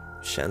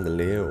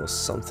chandelier or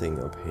something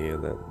up here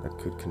that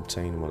could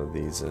contain one of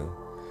these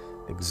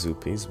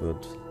Ixupis,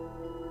 but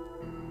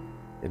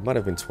it might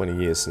have been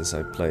 20 years since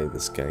I played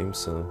this game,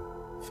 so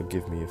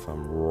forgive me if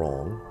I'm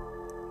wrong.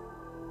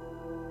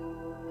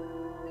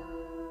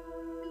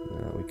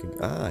 Now we can...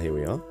 Ah, here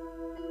we are.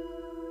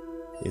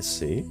 You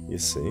see, you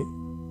see.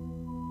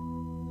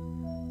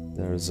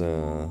 There's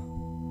a...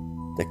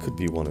 There could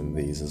be one in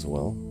these as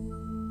well.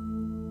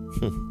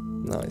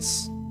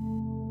 Nice.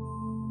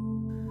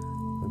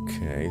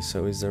 Okay,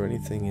 so is there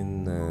anything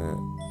in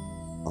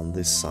on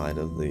this side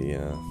of the...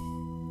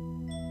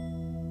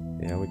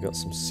 Yeah, we got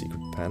some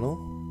secret panel.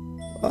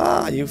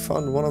 Ah, you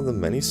found one of the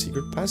many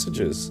secret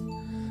passages.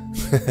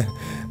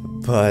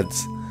 But...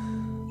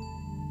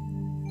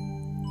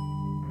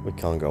 we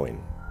can't go in.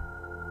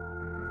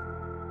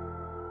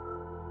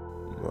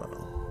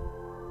 Well...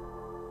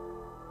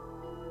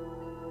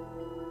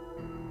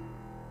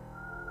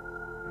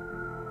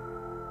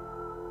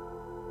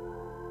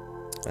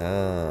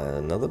 Ah,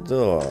 another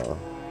door.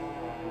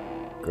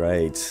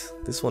 Great.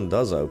 This one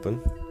does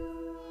open.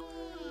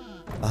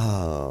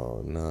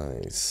 Oh,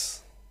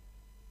 nice.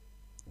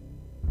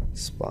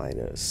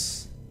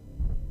 Spiders.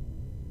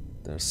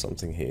 There's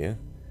something here.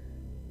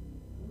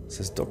 It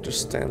says Dr.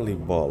 Stanley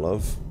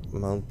Barlov,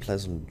 Mount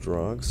Pleasant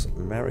Drugs,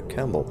 Mary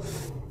Campbell.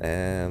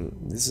 And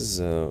this is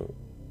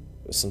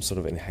some sort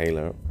of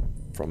inhaler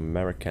from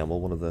Mary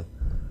Campbell, one of the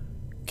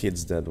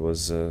kids that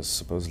was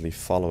supposedly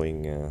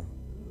following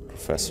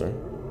Professor.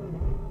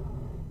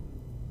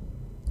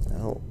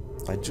 Now,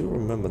 I do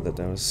remember that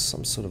there was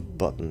some sort of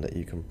button that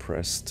you can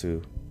press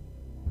to...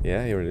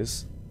 Yeah, here it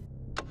is.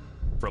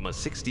 From a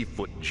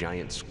 60-foot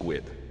giant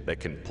squid that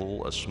can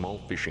pull a small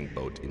fishing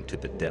boat into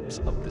the depths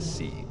of the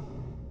sea,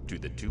 to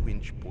the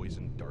 2-inch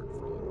poison dart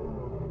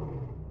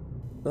frog.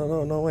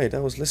 No, wait, I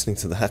was listening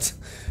to that.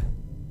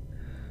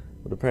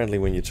 But apparently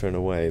when you turn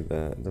away,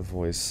 the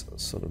voice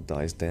sort of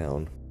dies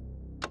down.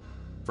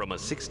 From a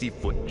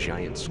 60-foot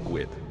giant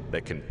squid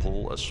that can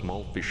pull a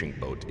small fishing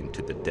boat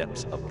into the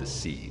depths of the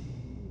sea,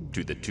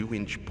 to the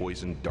 2-inch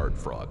poison dart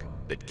frog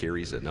that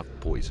carries enough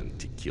poison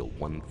to kill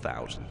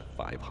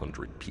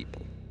 1,500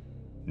 people.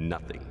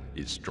 Nothing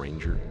is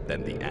stranger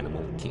than the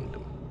animal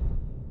kingdom.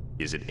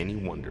 Is it any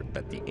wonder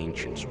that the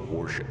ancients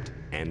worshipped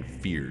and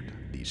feared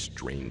these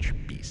strange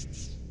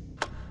beasts?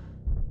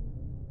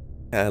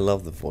 I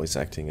love the voice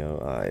acting.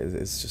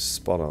 It's just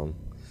spot on.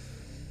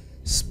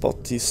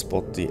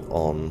 Spotty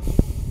on.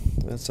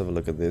 Let's have a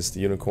look at this.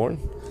 The unicorn,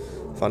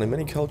 found in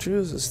many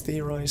cultures, is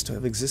theorized to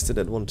have existed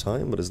at one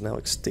time, but is now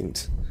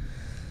extinct.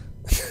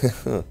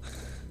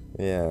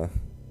 Yeah.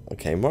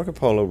 Okay, Marco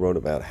Polo wrote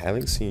about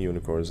having seen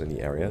unicorns in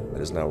the area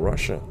that is now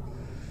Russia.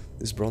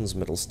 This bronze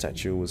metal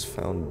statue was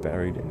found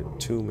buried in a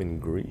tomb in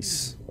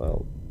Greece.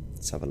 Well,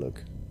 let's have a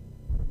look.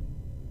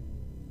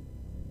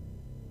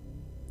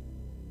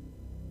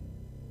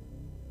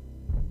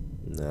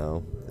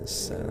 No,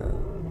 this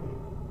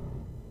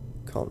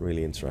can't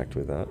really interact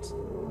with that.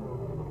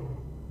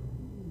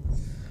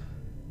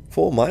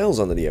 4 miles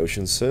under the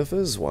ocean's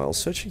surface, while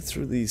searching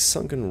through the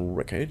sunken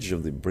wreckage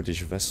of the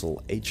British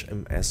vessel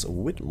HMS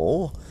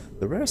Whitmore,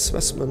 the rare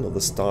specimen of the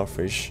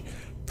starfish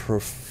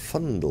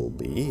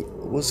Profundalby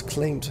was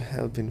claimed to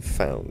have been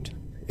found.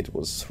 It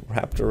was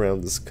wrapped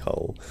around the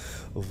skull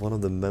of one of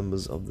the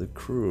members of the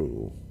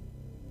crew.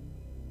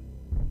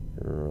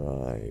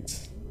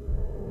 Right.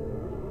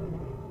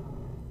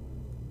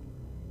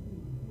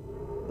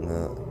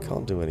 No,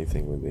 can't do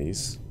anything with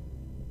these.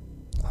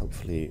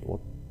 Hopefully,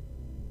 what?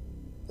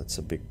 That's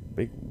a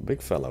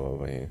big fellow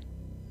over here.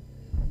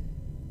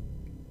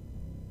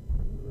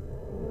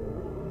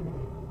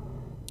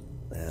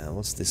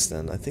 What's this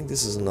then? I think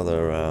this is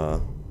another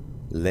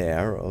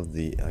lair of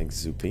the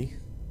Ixupi,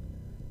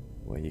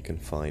 where you can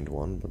find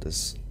one, but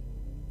there's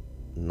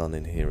none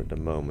in here at the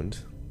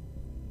moment.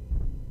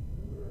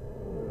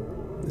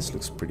 This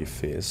looks pretty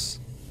fierce.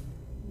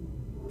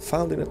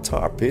 Found in a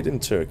tar pit in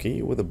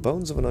Turkey were the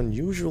bones of an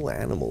unusual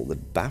animal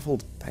that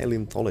baffled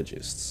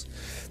paleontologists.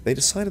 They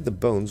decided the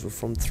bones were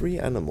from 3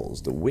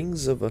 animals: the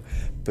wings of a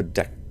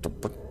pterodactyl,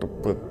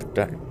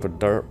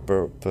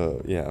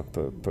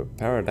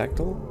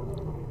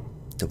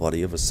 the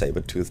body of a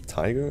saber-toothed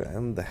tiger,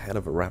 and the head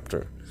of a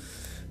raptor.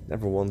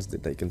 Never once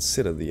did they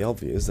consider the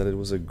obvious that it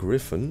was a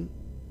griffin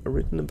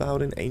written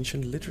about in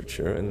ancient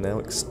literature and now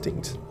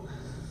extinct.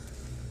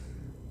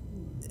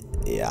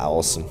 Yeah,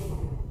 awesome.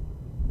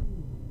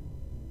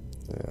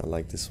 Yeah, I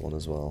like this one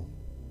as well.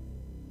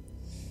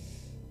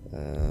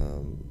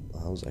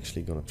 I was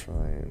actually gonna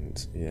try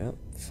and, yeah,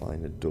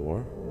 find a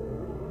door.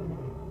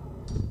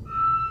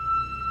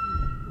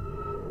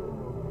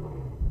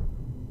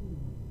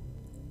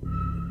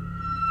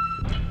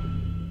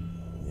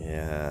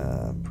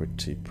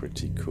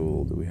 Pretty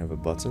cool. Do we have a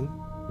button?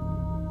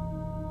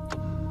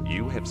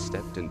 You have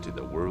stepped into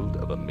the world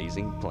of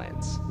amazing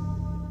plants.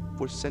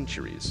 For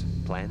centuries,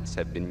 plants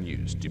have been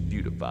used to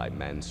beautify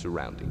man's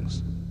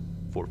surroundings,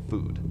 for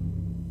food,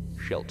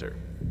 shelter,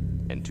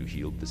 and to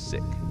heal the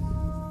sick.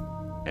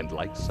 And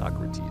like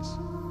Socrates,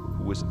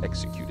 who was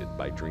executed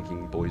by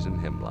drinking poison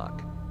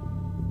hemlock,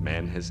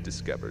 man has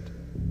discovered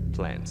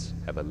plants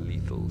have a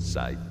lethal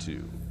side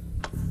too.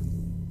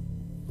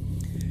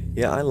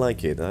 Yeah, I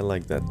like it. I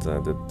like that,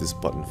 this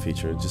button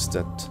feature. Just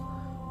that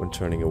when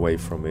turning away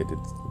from it, it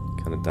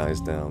kind of dies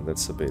down.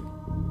 That's a bit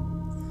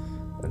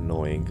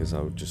annoying because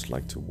I would just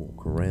like to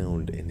walk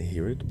around and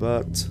hear it.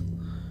 But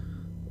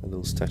a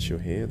little statue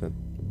here that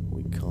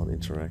we can't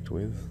interact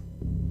with.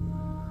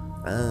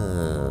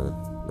 Ah,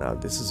 now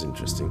this is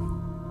interesting.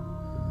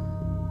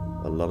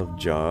 A lot of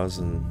jars,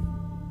 and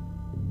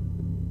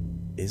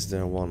is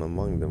there one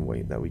among them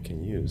that we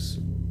can use?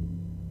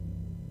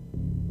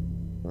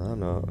 Oh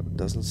no, it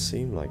doesn't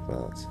seem like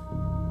that.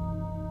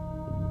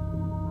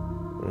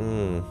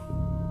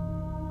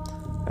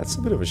 That's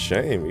a bit of a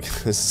shame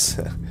because,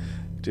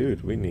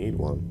 dude, we need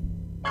one.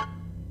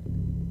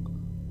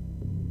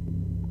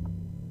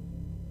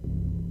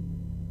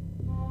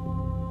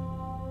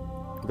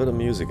 But the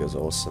music is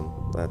awesome.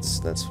 That's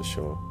for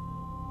sure.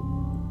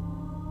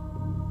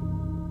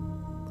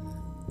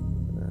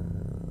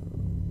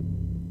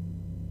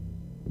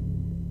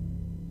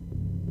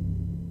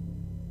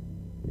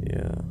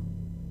 Yeah.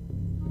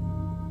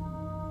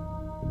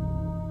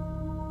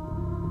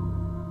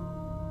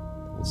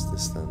 What's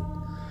this then?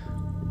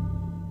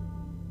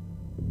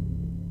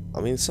 I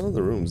mean, some of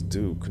the rooms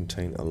do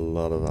contain a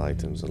lot of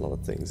items, a lot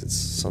of things. It's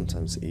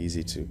sometimes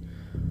easy to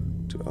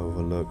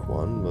overlook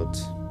one, but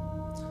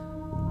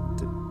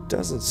there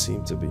doesn't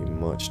seem to be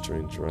much to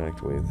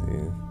interact with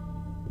here.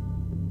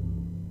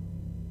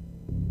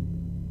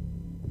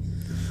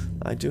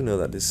 I do know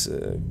that this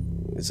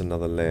is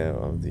another layer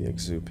of the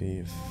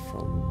Ixupi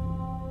from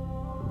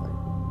my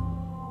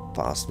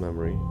past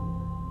memory.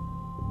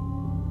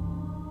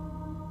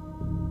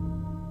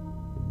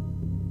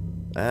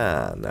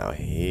 Ah, now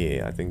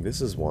here, I think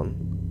this is one.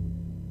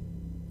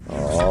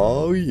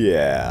 Oh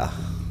yeah,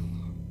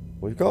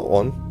 we've got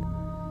one.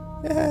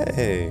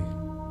 Yay!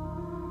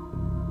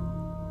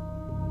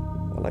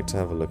 I'd like to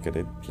have a look at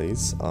it,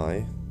 please.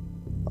 I.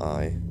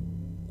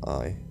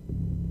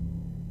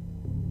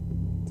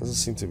 Doesn't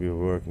seem to be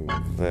working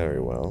very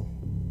well.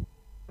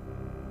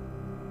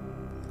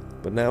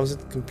 But now is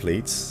it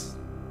complete?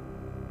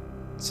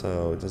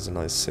 So there's a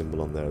nice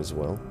symbol on there as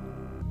well.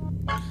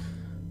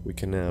 We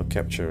can now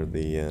capture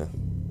the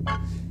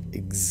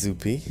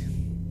Ixupi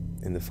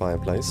in the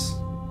fireplace.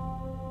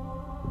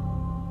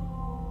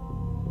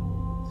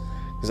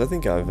 Because I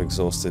think I've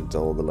exhausted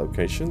all the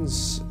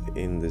locations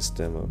in this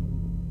demo.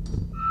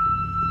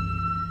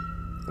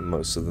 And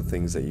most of the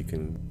things that you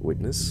can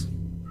witness.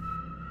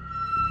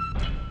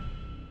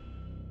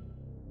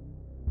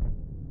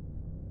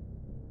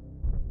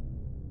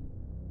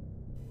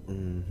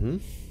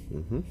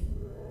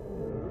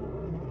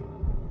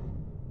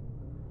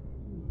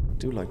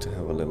 I do like to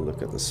have a little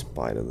look at the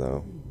spider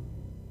though.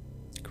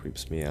 It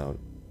creeps me out.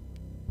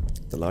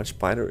 The large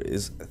spider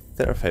is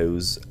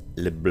Therapho's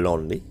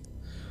leblondi,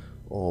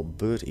 or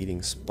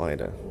bird-eating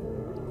spider.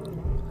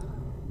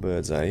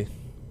 Birds, eh?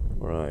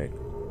 Right.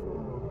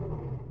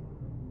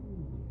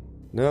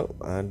 No,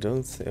 I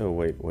don't think. Oh,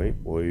 wait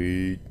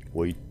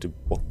a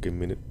fucking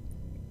minute.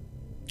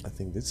 I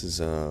think this is,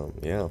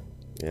 yeah.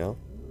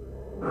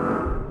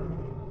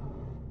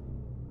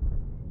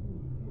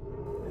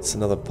 It's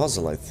another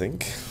puzzle, I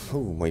think.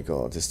 Oh my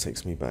god, this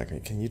takes me back.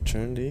 Can you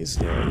turn these?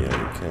 Yeah,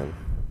 you can.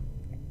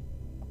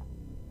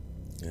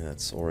 Yeah,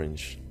 it's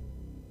orange.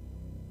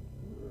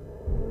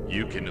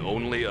 You can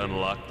only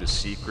unlock the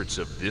secrets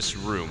of this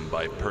room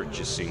by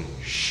purchasing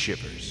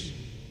Shivers.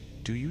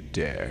 Do you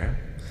dare?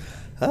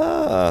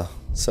 Ah,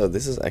 so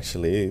this is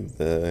actually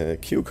the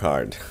cue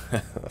card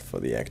for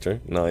the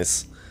actor.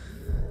 Nice.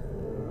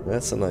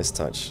 That's a nice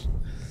touch.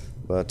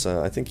 But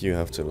I think you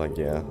have to, like,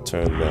 yeah,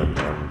 turn them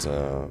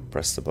and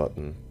press the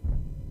button.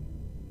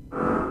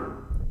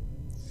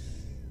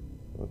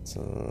 But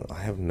I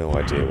have no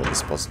idea what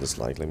this puzzle is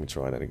like. Let me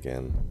try that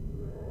again.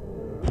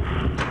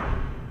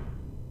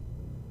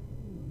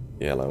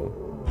 Yellow.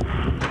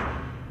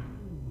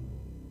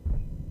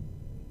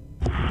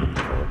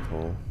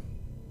 Purple.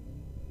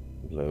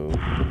 Blue.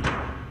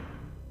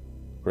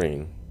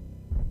 Green.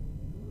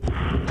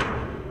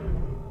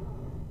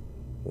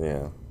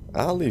 Yeah,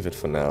 I'll leave it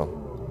for now.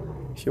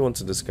 If you want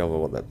to discover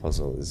what that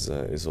puzzle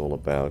is all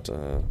about,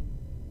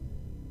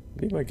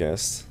 be my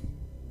guest.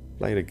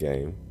 Play the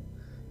game.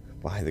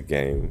 Buy the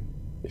game,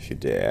 if you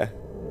dare.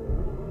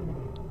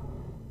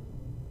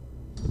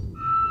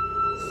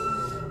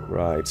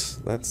 Right,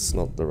 that's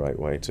not the right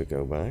way to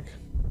go back.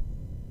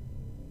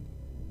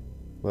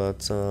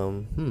 But,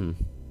 a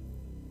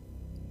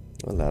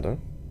ladder.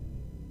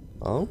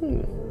 Oh,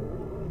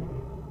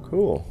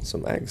 cool.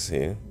 Some eggs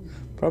here.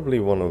 Probably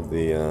one of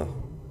the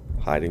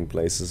hiding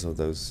places of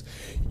those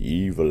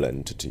evil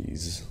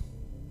entities.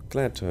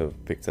 glad to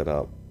have picked that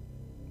up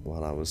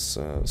while I was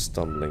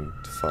stumbling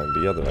to find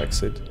the other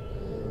exit,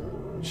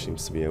 which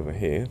seems to be over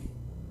here.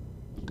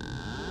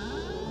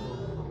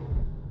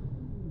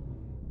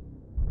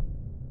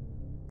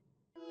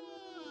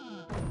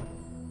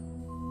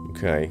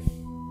 Okay,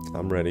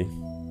 I'm ready.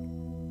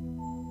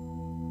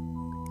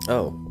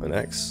 Oh, an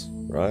X.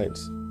 Right,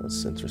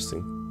 that's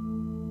interesting.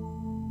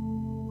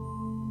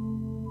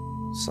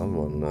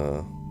 Someone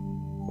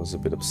was a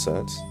bit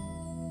upset.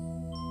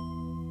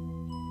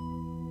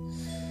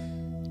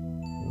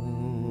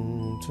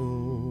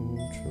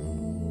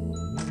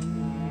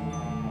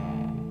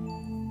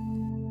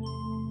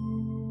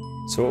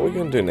 So what we're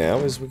going to do now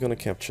is we're going to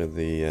capture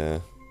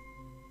the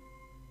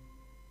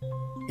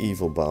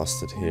evil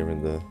bastard here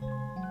in the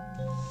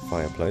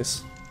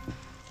fireplace.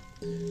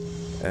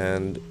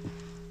 And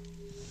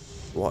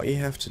what you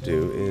have to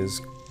do is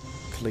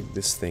click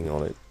this thing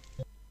on it.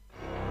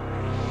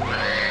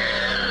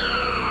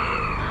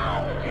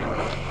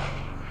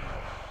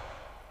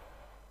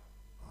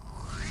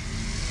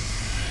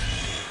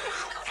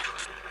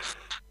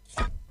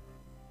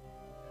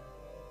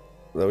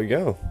 There we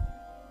go.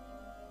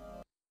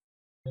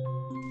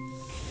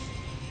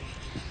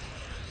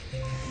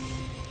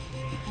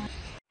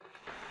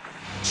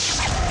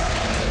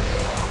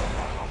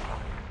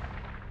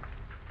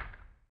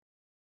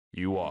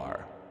 You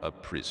are a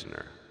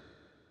prisoner.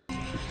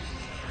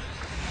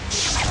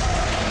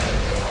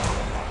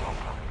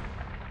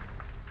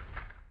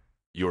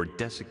 Your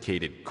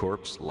desiccated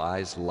corpse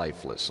lies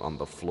lifeless on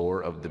the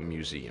floor of the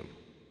museum,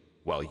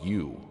 while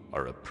you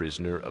are a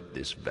prisoner of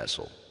this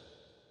vessel.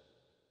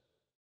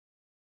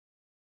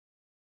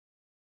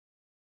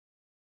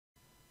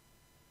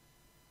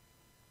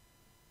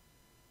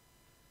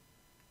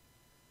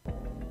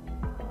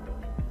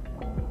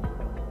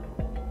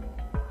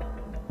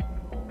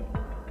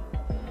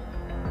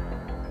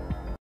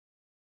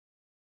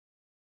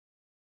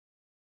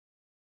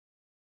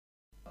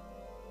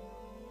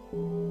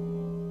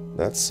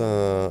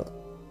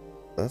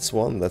 That's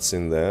one that's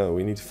in there.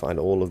 We need to find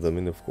all of them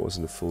in, of course,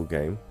 in the full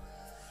game.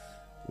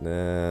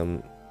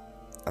 I'm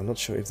not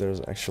sure if there's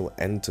an actual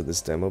end to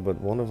this demo,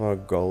 but one of our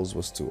goals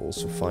was to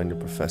also find the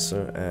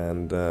professor,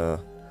 and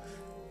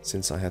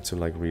since I had to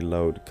like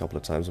reload a couple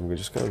of times, I'm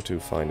just going to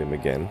find him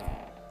again.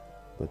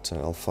 But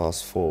I'll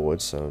fast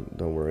forward, so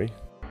don't worry.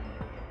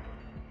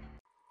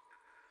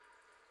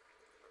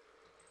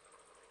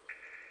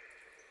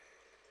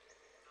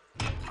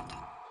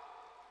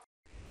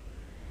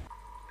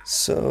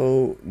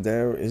 So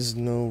there is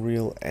no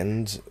real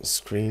end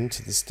screen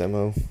to this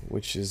demo,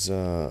 which is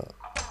a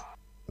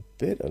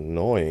bit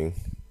annoying.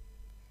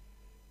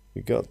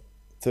 We got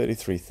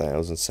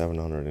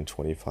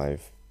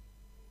 33,725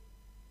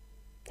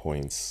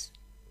 points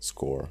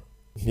score.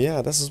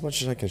 Yeah, that's as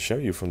much as I can show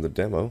you from the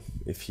demo.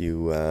 If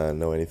you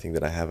know anything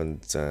that I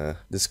haven't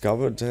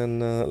discovered, then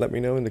let me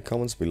know in the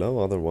comments below.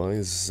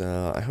 Otherwise,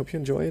 I hope you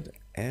enjoy it,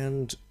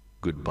 and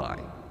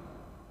Goodbye.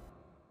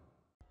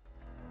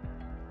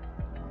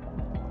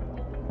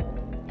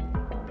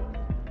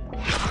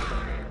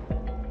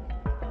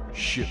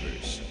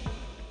 Shivers.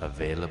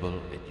 Available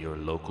at your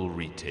local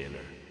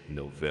retailer,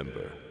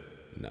 November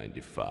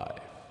 '95.